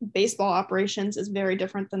baseball operations is very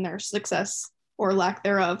different than their success or lack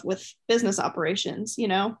thereof with business operations,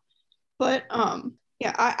 But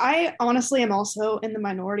I honestly am also in the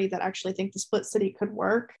minority that actually think the split city could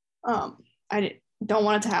work. I don't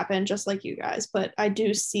want it to happen, just like you guys, but I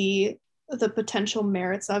do see the potential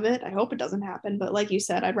merits of it. I hope it doesn't happen, but like you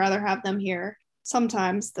said, I'd rather have them here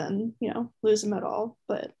sometimes than, lose them at all.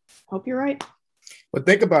 But hope you're right. But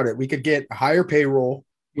think about it. We could get a higher payroll.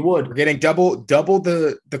 You would. We're getting double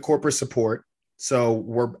the corporate support. So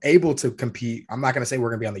we're able to compete. I'm not going to say we're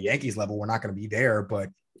going to be on the Yankees level. We're not going to be there, but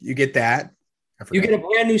you get that. You get a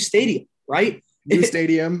brand new stadium, right? New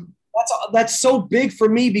stadium. That's so big for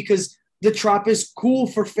me because the Trop is cool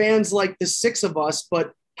for fans like the six of us,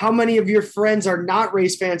 but how many of your friends are not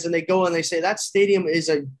Rays fans and they go and they say that stadium is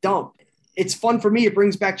a dump? It's fun for me. It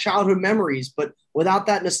brings back childhood memories, but without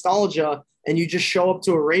that nostalgia and you just show up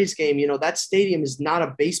to a Rays game, that stadium is not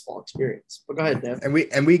a baseball experience. But go ahead, Dev.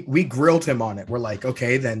 And we grilled him on it. We're like,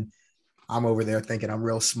 okay, then I'm over there thinking I'm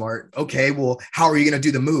real smart. Okay, well, how are you going to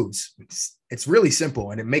do the moves? It's really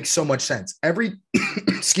simple and it makes so much sense. Every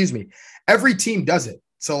team does it.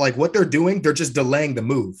 So like what they're doing, they're just delaying the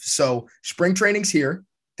move. So spring training's here.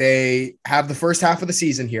 They have the first half of the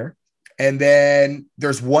season here. And then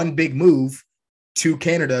there's one big move to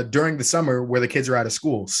Canada during the summer where the kids are out of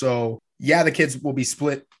school. So yeah, the kids will be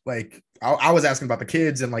split. Like I was asking about the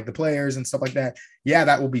kids and like the players and stuff like that. Yeah,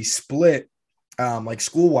 that will be split like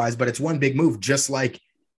school wise, but it's one big move, just like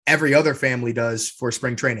every other family does for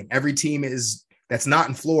spring training. Every team that's not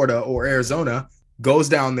in Florida or Arizona goes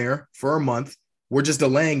down there for a month. We're just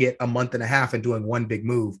delaying it a month and a half and doing one big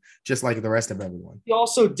move, just like the rest of everyone. He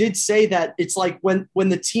also did say that it's like when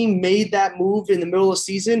the team made that move in the middle of the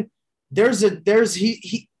season, and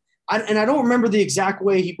I don't remember the exact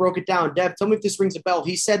way he broke it down. Dev, tell me if this rings a bell.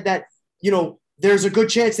 He said that, there's a good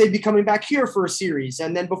chance they'd be coming back here for a series.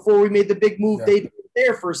 And then before we made the big move, they'd be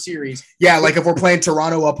there for a series. Yeah, like if we're playing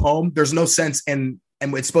Toronto up home, there's no sense and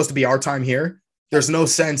it's supposed to be our time here. There's no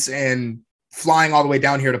sense in flying all the way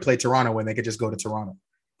down here to play Toronto when they could just go to Toronto.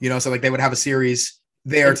 So like they would have a series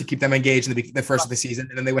there to keep them engaged in the first of the season.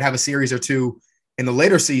 And then they would have a series or two in the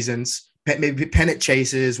later seasons, maybe pennant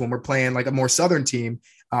chases when we're playing like a more Southern team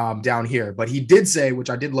down here. But he did say, which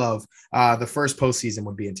I did love, the first postseason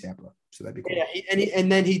would be in Tampa. So that'd be cool. Yeah,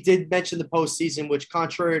 and then he did mention the postseason, which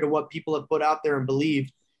contrary to what people have put out there and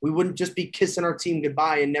believed, we wouldn't just be kissing our team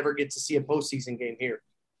goodbye and never get to see a postseason game here.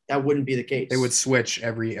 That wouldn't be the case. They would switch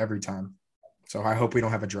every time. So I hope we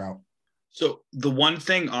don't have a drought. So the one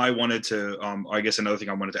thing I wanted to, another thing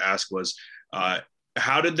I wanted to ask was,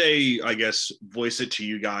 how did they, voice it to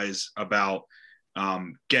you guys about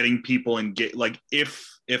getting people and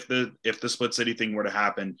if the split city thing were to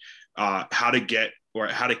happen, how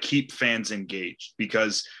to keep fans engaged?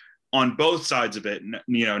 Because on both sides of it,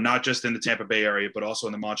 not just in the Tampa Bay area, but also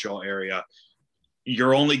in the Montreal area,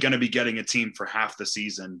 you're only going to be getting a team for half the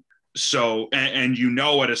season. So, and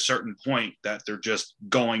at a certain point that they're just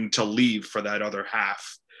going to leave for that other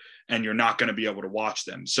half and you're not going to be able to watch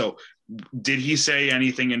them. So did he say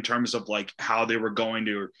anything in terms of like how they were going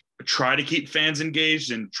to try to keep fans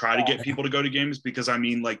engaged and try to get people to go to games? Because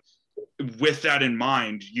with that in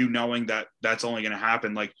mind, knowing that that's only going to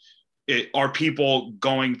happen, are people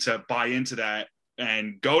going to buy into that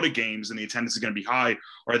and go to games and the attendance is going to be high,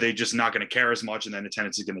 or are they just not going to care as much and then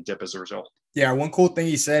attendance is going to dip as a result? Yeah, one cool thing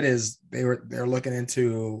he said is they're looking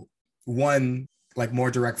into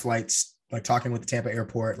more direct flights, like talking with the Tampa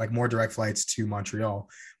airport, like more direct flights to Montreal.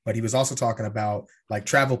 But he was also talking about like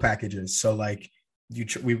travel packages. So like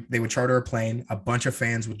they would charter a plane, a bunch of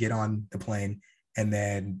fans would get on the plane, and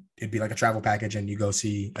then it'd be like a travel package and you go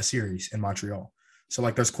see a series in Montreal. So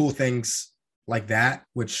like there's cool things like that,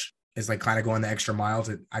 which is like kind of going the extra mile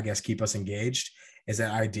to, I guess, keep us engaged. Is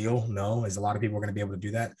that ideal? No. Is a lot of people going to be able to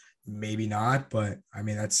do that? Maybe not, but I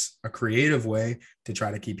mean, that's a creative way to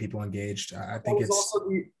try to keep people engaged. I think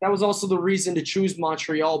that was also the reason to choose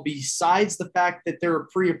Montreal, besides the fact that they're a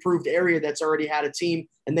pre-approved area that's already had a team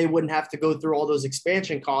and they wouldn't have to go through all those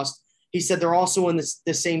expansion costs. He said they're also in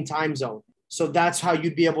the same time zone. So that's how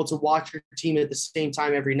you'd be able to watch your team at the same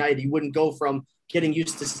time every night. You wouldn't go from getting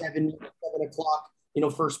used to 7 o'clock,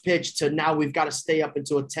 first pitch to now we've got to stay up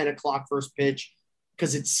until a 10 o'clock first pitch.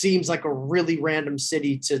 Because it seems like a really random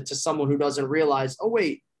city to someone who doesn't realize, oh,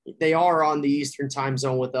 wait, they are on the Eastern time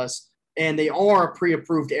zone with us. And they are a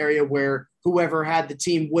pre-approved area where whoever had the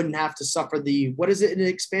team wouldn't have to suffer what is it, an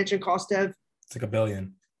expansion cost, Dev? It's like $1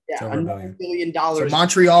 billion. Yeah, $1 billion. So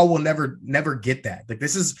Montreal will never get that. Like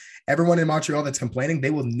this is everyone in Montreal that's complaining. They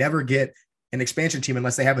will never get an expansion team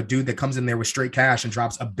unless they have a dude that comes in there with straight cash and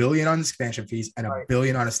drops $1 billion on expansion fees and $1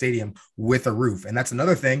 billion on a stadium with a roof. And that's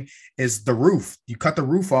another thing is the roof. You cut the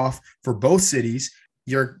roof off for both cities.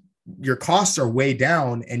 Your costs are way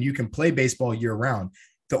down and you can play baseball year round.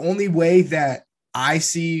 The only way that I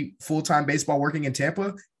see full-time baseball working in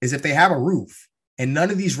Tampa is if they have a roof, and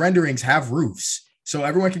none of these renderings have roofs. So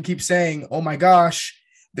everyone can keep saying, oh my gosh,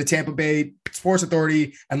 the Tampa Bay Sports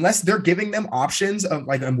Authority, unless they're giving them options of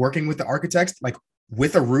like, I'm working with the architects, like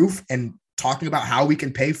with a roof and talking about how we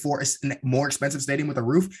can pay for a more expensive stadium with a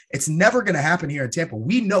roof, it's never going to happen here in Tampa.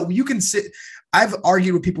 We know you can sit. I've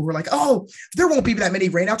argued with people who are like, oh, there won't be that many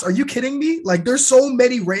rainouts. Are you kidding me? Like, there's so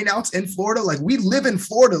many rainouts in Florida. Like, we live in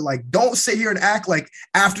Florida. Like, don't sit here and act like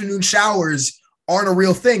afternoon showers aren't a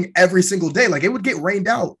real thing every single day. Like, it would get rained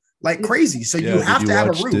out like crazy. So you have to have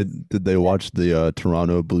a roof. Did they watch the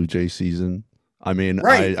Toronto Blue Jays season? I mean,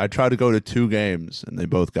 right. I tried to go to 2 games and they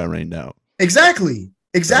both got rained out. Exactly.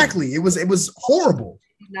 It was horrible.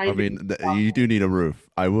 I mean, you do need a roof.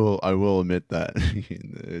 I will admit that.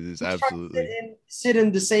 It is absolutely sit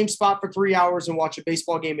in the same spot for 3 hours and watch a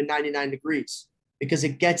baseball game in 99 degrees because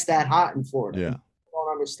it gets that hot in Florida. Yeah, I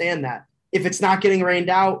don't understand that. If it's not getting rained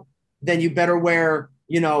out, then you better wear,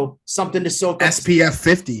 something to soak up SPF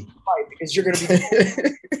 50, right, because you're going to be.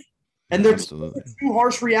 And there's 2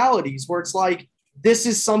 harsh realities where it's like this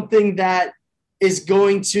is something that is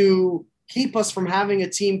going to keep us from having a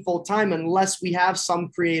team full time unless we have some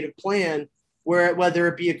creative plan whether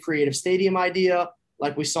it be a creative stadium idea,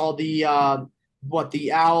 like we saw the Al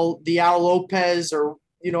Lopez or,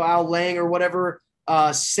 Al Lang or whatever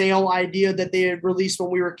sale idea that they had released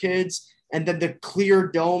when we were kids. And then the clear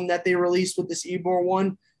dome that they released with this Ybor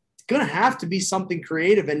one, it's going to have to be something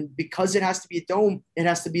creative. And because it has to be a dome, it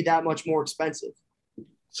has to be that much more expensive.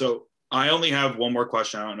 So I only have one more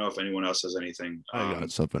question. I don't know if anyone else has anything. I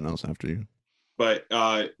got something else after you. But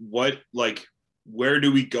where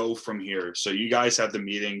do we go from here? So you guys have the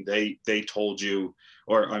meeting. They told you,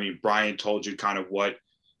 Brian told you kind of what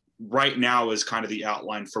right now is kind of the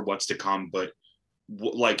outline for what's to come. But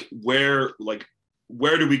where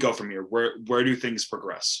do we go from here? Where do things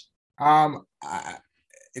progress?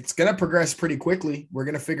 It's gonna progress pretty quickly. We're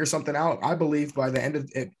gonna figure something out. I believe by the end of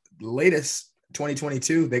it, latest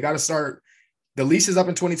 2022, they got to start. The lease is up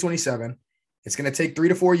in 2027. It's going to take 3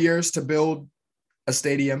 to 4 years to build a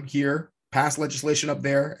stadium here, pass legislation up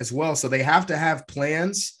there as well. So they have to have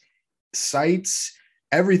plans, sites,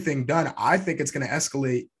 everything done. I think it's going to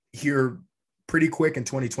escalate here pretty quick in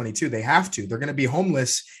 2022. They have to. They're going to be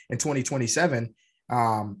homeless in 2027.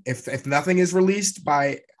 If nothing is released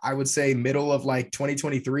by, I would say, middle of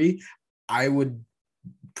 2023, I would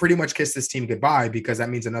pretty much kiss this team goodbye, because that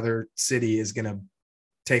means another city is going to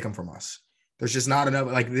take them from us. There's just not enough.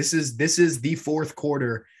 This is the 4th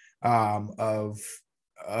quarter of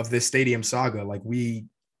this stadium saga. We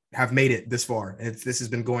have made it this far. This has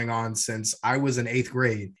been going on since I was in 8th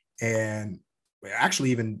grade, and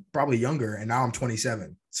actually even probably younger. And now I'm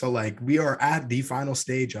 27. So we are at the final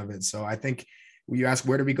stage of it. So I think when you ask,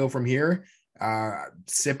 where do we go from here?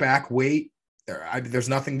 Sit back, wait. There's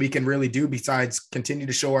nothing we can really do besides continue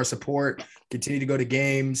to show our support, continue to go to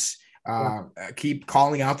games, keep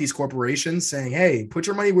calling out these corporations, saying, hey, put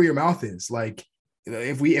your money where your mouth is.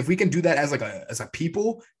 If we can do that as a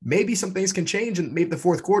people, maybe some things can change, and maybe the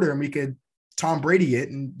 4th quarter, and we could Tom Brady it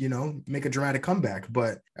and, make a dramatic comeback.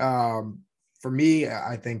 But for me,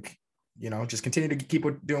 I think, just continue to keep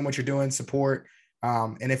doing what you're doing, support.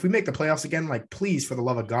 And if we make the playoffs again, please, for the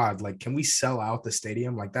love of God, can we sell out the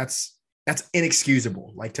stadium? That's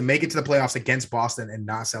inexcusable. To make it to the playoffs against Boston and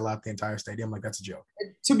not sell out the entire stadium, that's a joke.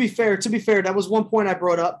 To be fair, that was one point I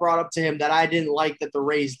brought up to him that I didn't like that the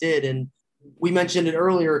Rays did. And we mentioned it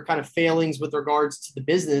earlier, kind of failings with regards to the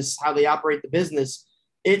business, how they operate the business.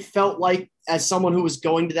 It felt like, as someone who was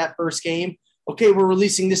going to that first game, okay, we're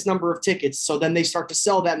releasing this number of tickets. So then they start to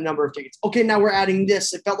sell that number of tickets. Okay, now we're adding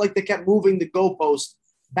this. It felt like they kept moving the goalpost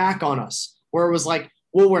back on us, where it was like,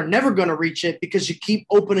 well, we're never going to reach it because you keep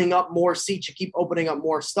opening up more seats, you keep opening up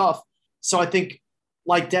more stuff. So I think,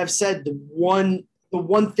 like Dev said, the one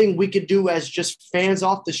thing we could do as just fans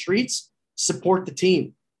off the streets, support the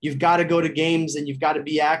team. You've got to go to games and you've got to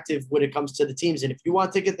be active when it comes to the teams. And if you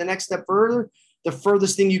want to take it the next step further, the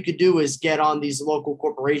furthest thing you could do is get on these local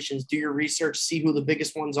corporations, do your research, see who the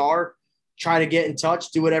biggest ones are, try to get in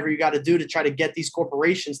touch, do whatever you got to do to try to get these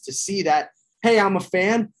corporations to see that, hey, I'm a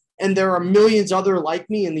fan, and there are millions other like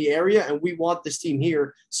me in the area, and we want this team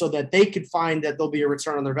here, so that they could find that there'll be a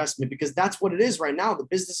return on their investment, because that's what it is right now. The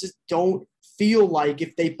businesses don't feel like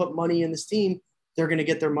if they put money in this team, they're going to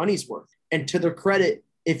get their money's worth. And to their credit,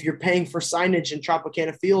 if you're paying for signage in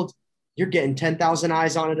Tropicana Field, you're getting 10,000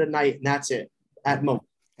 eyes on it a night, and that's it at most.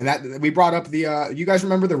 And that we brought up the you guys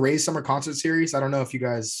remember the Rays Summer Concert Series? I don't know if you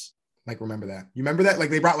guys remember that. You remember that?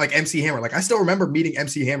 They brought MC Hammer. I still remember meeting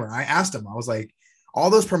MC Hammer. I asked him, I was like, all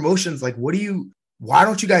those promotions, why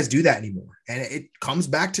don't you guys do that anymore? And it comes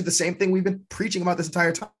back to the same thing we've been preaching about this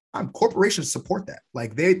entire time. Corporations support that.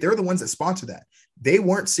 They're the ones that sponsor that. They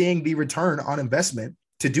weren't seeing the return on investment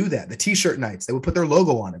to do that. The t-shirt nights, they would put their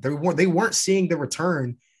logo on it. They weren't seeing the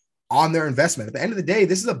return on their investment. At the end of the day,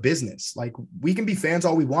 this is a business. Like, we can be fans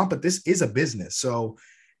all we want, but this is a business. So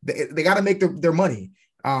they got to make their money.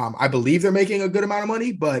 I believe they're making a good amount of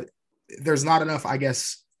money, but there's not enough, I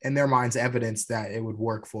guess, in their minds, evidence that it would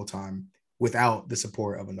work full time without the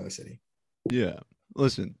support of another city. Yeah.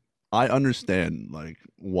 Listen, I understand like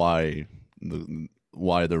why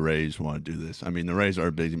the Rays want to do this. I mean, the Rays are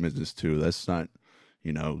a big business too. That's not,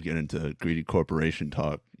 get into greedy corporation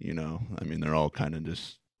talk, I mean, they're all kind of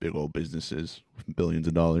just big old businesses with billions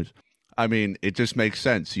of dollars. I mean, it just makes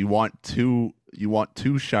sense. You want two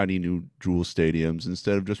shiny new jewel stadiums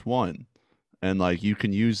instead of just one. And like, you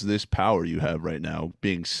can use this power you have right now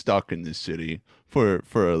being stuck in this city for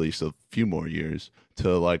at least a few more years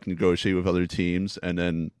to like negotiate with other teams. And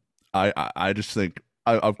then I just think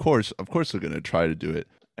of course they're going to try to do it,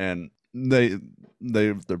 and they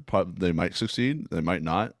might succeed, they might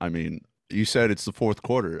not. I mean, you said it's the fourth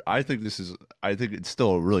quarter. I think it's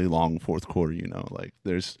still a really long fourth quarter, like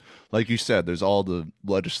there's, like you said, there's all the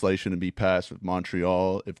legislation to be passed with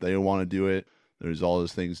Montreal if they want to do it. There's all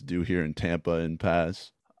those things to do here in Tampa and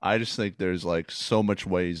pass. I just think there's like so much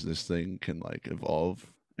ways this thing can like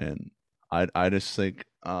evolve, and I just think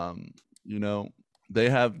they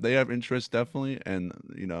have interest definitely, and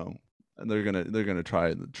and they're gonna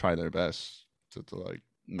try their best to like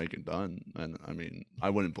make it done. And I mean, I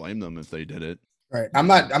wouldn't blame them if they did it. Right. I'm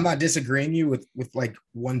not disagreeing you with like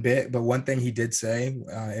one bit, but one thing he did say,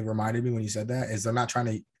 it reminded me when you said that, is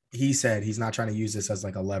he said he's not trying to use this as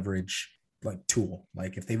like a leverage like tool.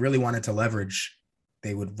 Like, if they really wanted to leverage,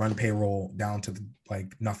 they would run payroll down to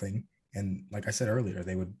like nothing. And like I said earlier,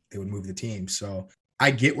 they would move the team. So I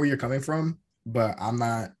get where you're coming from, but I'm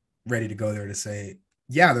not ready to go there to say,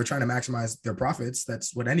 yeah, they're trying to maximize their profits.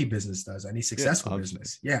 That's what any business does, any successful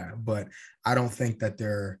business. Yeah. But I don't think that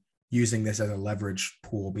they're using this as a leverage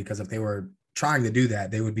pool, because if they were trying to do that,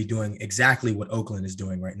 they would be doing exactly what Oakland is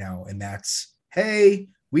doing right now. And that's, hey,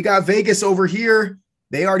 we got Vegas over here.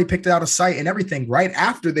 They already picked out a site and everything right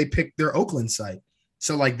after they picked their Oakland site.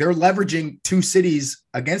 So like, they're leveraging two cities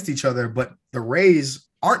against each other, but the Rays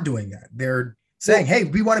aren't doing that. They're saying, hey,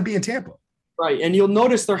 we want to be in Tampa. Right. And you'll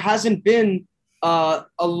notice there hasn't been a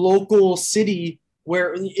local city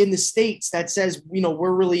where in the States that says,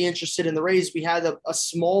 we're really interested in the Rays. We had a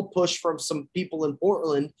small push from some people in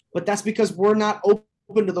Portland, but that's because we're not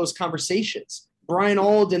open to those conversations. Brian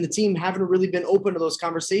Auld and the team haven't really been open to those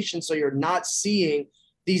conversations. So you're not seeing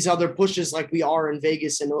these other pushes like we are in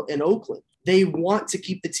Vegas and in Oakland. They want to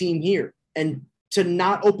keep the team here, and to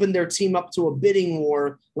not open their team up to a bidding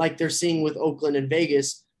war like they're seeing with Oakland and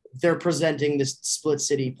Vegas, they're presenting this split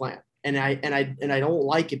city plan. And I don't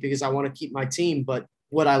like it, because I want to keep my team, but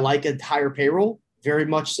would I like a higher payroll? Very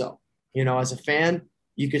much so. As a fan,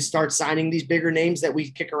 you could start signing these bigger names that we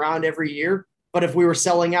kick around every year. But if we were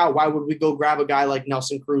selling out, why would we go grab a guy like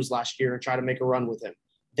Nelson Cruz last year and try to make a run with him?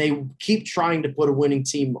 They keep trying to put a winning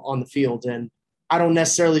team on the field. And I don't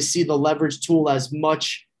necessarily see the leverage tool as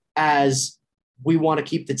much as we want to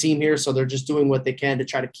keep the team here. So they're just doing what they can to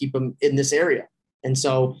try to keep them in this area. And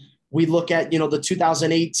so we look at, the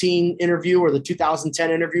 2018 interview or the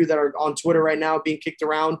 2010 interview that are on Twitter right now being kicked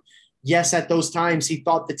around. Yes, at those times, he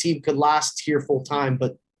thought the team could last here full time,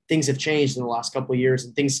 but things have changed in the last couple of years,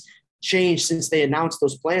 and things changed since they announced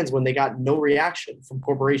those plans when they got no reaction from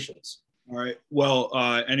corporations. All right. Well,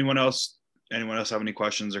 anyone else have any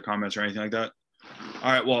questions or comments or anything like that?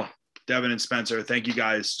 All right. Well, Devin and Spencer, thank you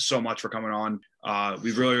guys so much for coming on.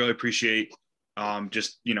 We really, really appreciate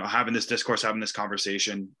just, having this discourse, having this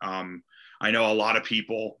conversation. I know a lot of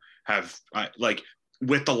people have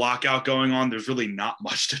with the lockout going on, there's really not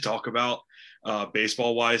much to talk about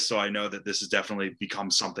baseball wise. So I know that this has definitely become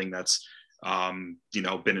something that's,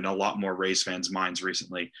 been in a lot more Rays fans' minds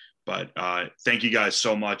recently. But thank you guys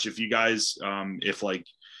so much. If you guys,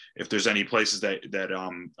 if there's any places that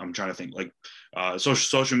I'm trying to think, like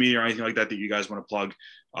social media or anything like that you guys want to plug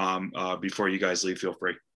before you guys leave, feel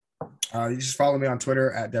free. You just follow me on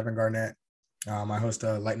Twitter at Devin Garnett. I host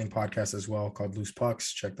a Lightning podcast as well called Loose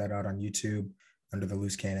Pucks. Check that out on YouTube under the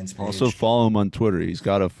Loose Cannons page. Also follow him on Twitter. He's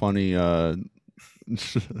got a funny what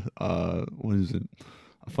is it?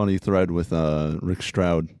 A funny thread with Rick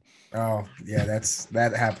Stroud. Oh yeah,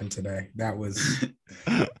 that happened today. That was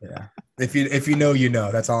yeah. If you know, you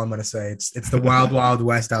know. That's all I'm gonna say. It's the wild, wild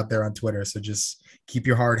west out there on Twitter. So just keep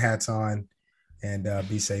your hard hats on and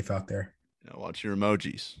be safe out there. Yeah, watch your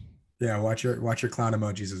emojis. Yeah, watch your clown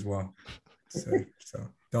emojis as well. So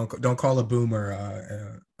don't call a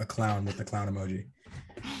boomer a clown with the clown emoji.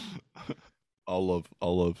 All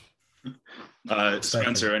love.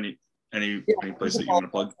 Spencer, Any place that you want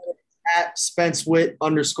to plug? At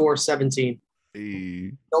SpenceWitt_17.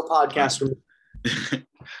 Hey. No podcast for me.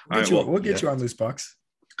 We'll get you on Loose Bucks.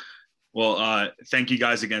 Well, thank you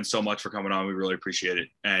guys again so much for coming on. We really appreciate it.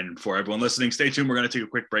 And for everyone listening, stay tuned. We're going to take a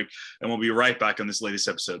quick break, and we'll be right back on this latest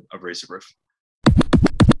episode of Raise the Roof.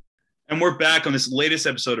 And we're back on this latest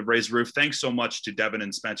episode of Raise the Roof. Thanks so much to Devin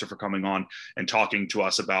and Spencer for coming on and talking to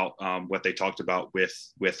us about what they talked about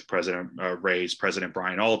with President Raise, President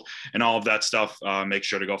Brian Auld, and all of that stuff. Make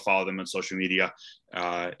sure to go follow them on social media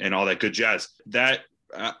and all that good jazz. That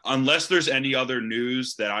unless there's any other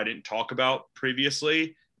news that I didn't talk about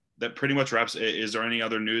previously, that pretty much wraps. Is there any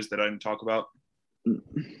other news that I didn't talk about?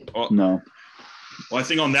 No. Well, I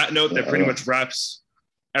think on that note, that pretty much wraps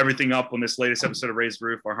everything up on this latest episode of Raise the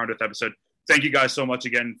Roof, our 100th episode. Thank you guys so much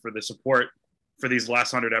again for the support for these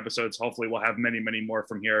last 100 episodes. Hopefully we'll have many, many more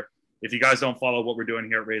from here. If you guys don't follow what we're doing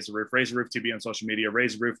here at Raise the Roof TV on social media,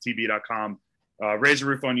 raisetherooftv.com, Raise the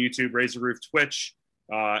Roof on YouTube, Raise the Roof Twitch,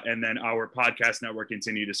 and then our podcast network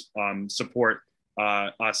continue to support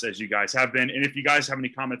us as you guys have been. And if you guys have any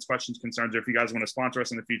comments, questions, concerns, or if you guys want to sponsor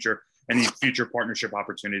us in the future, any future partnership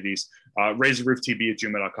opportunities,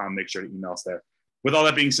 raisetherooftv@gmail.com. Make sure to email us there. With all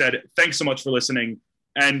that being said, thanks so much for listening.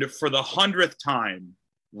 And for the 100th time,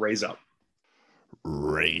 raise up.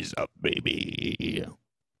 Raise up, baby.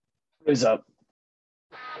 Raise up.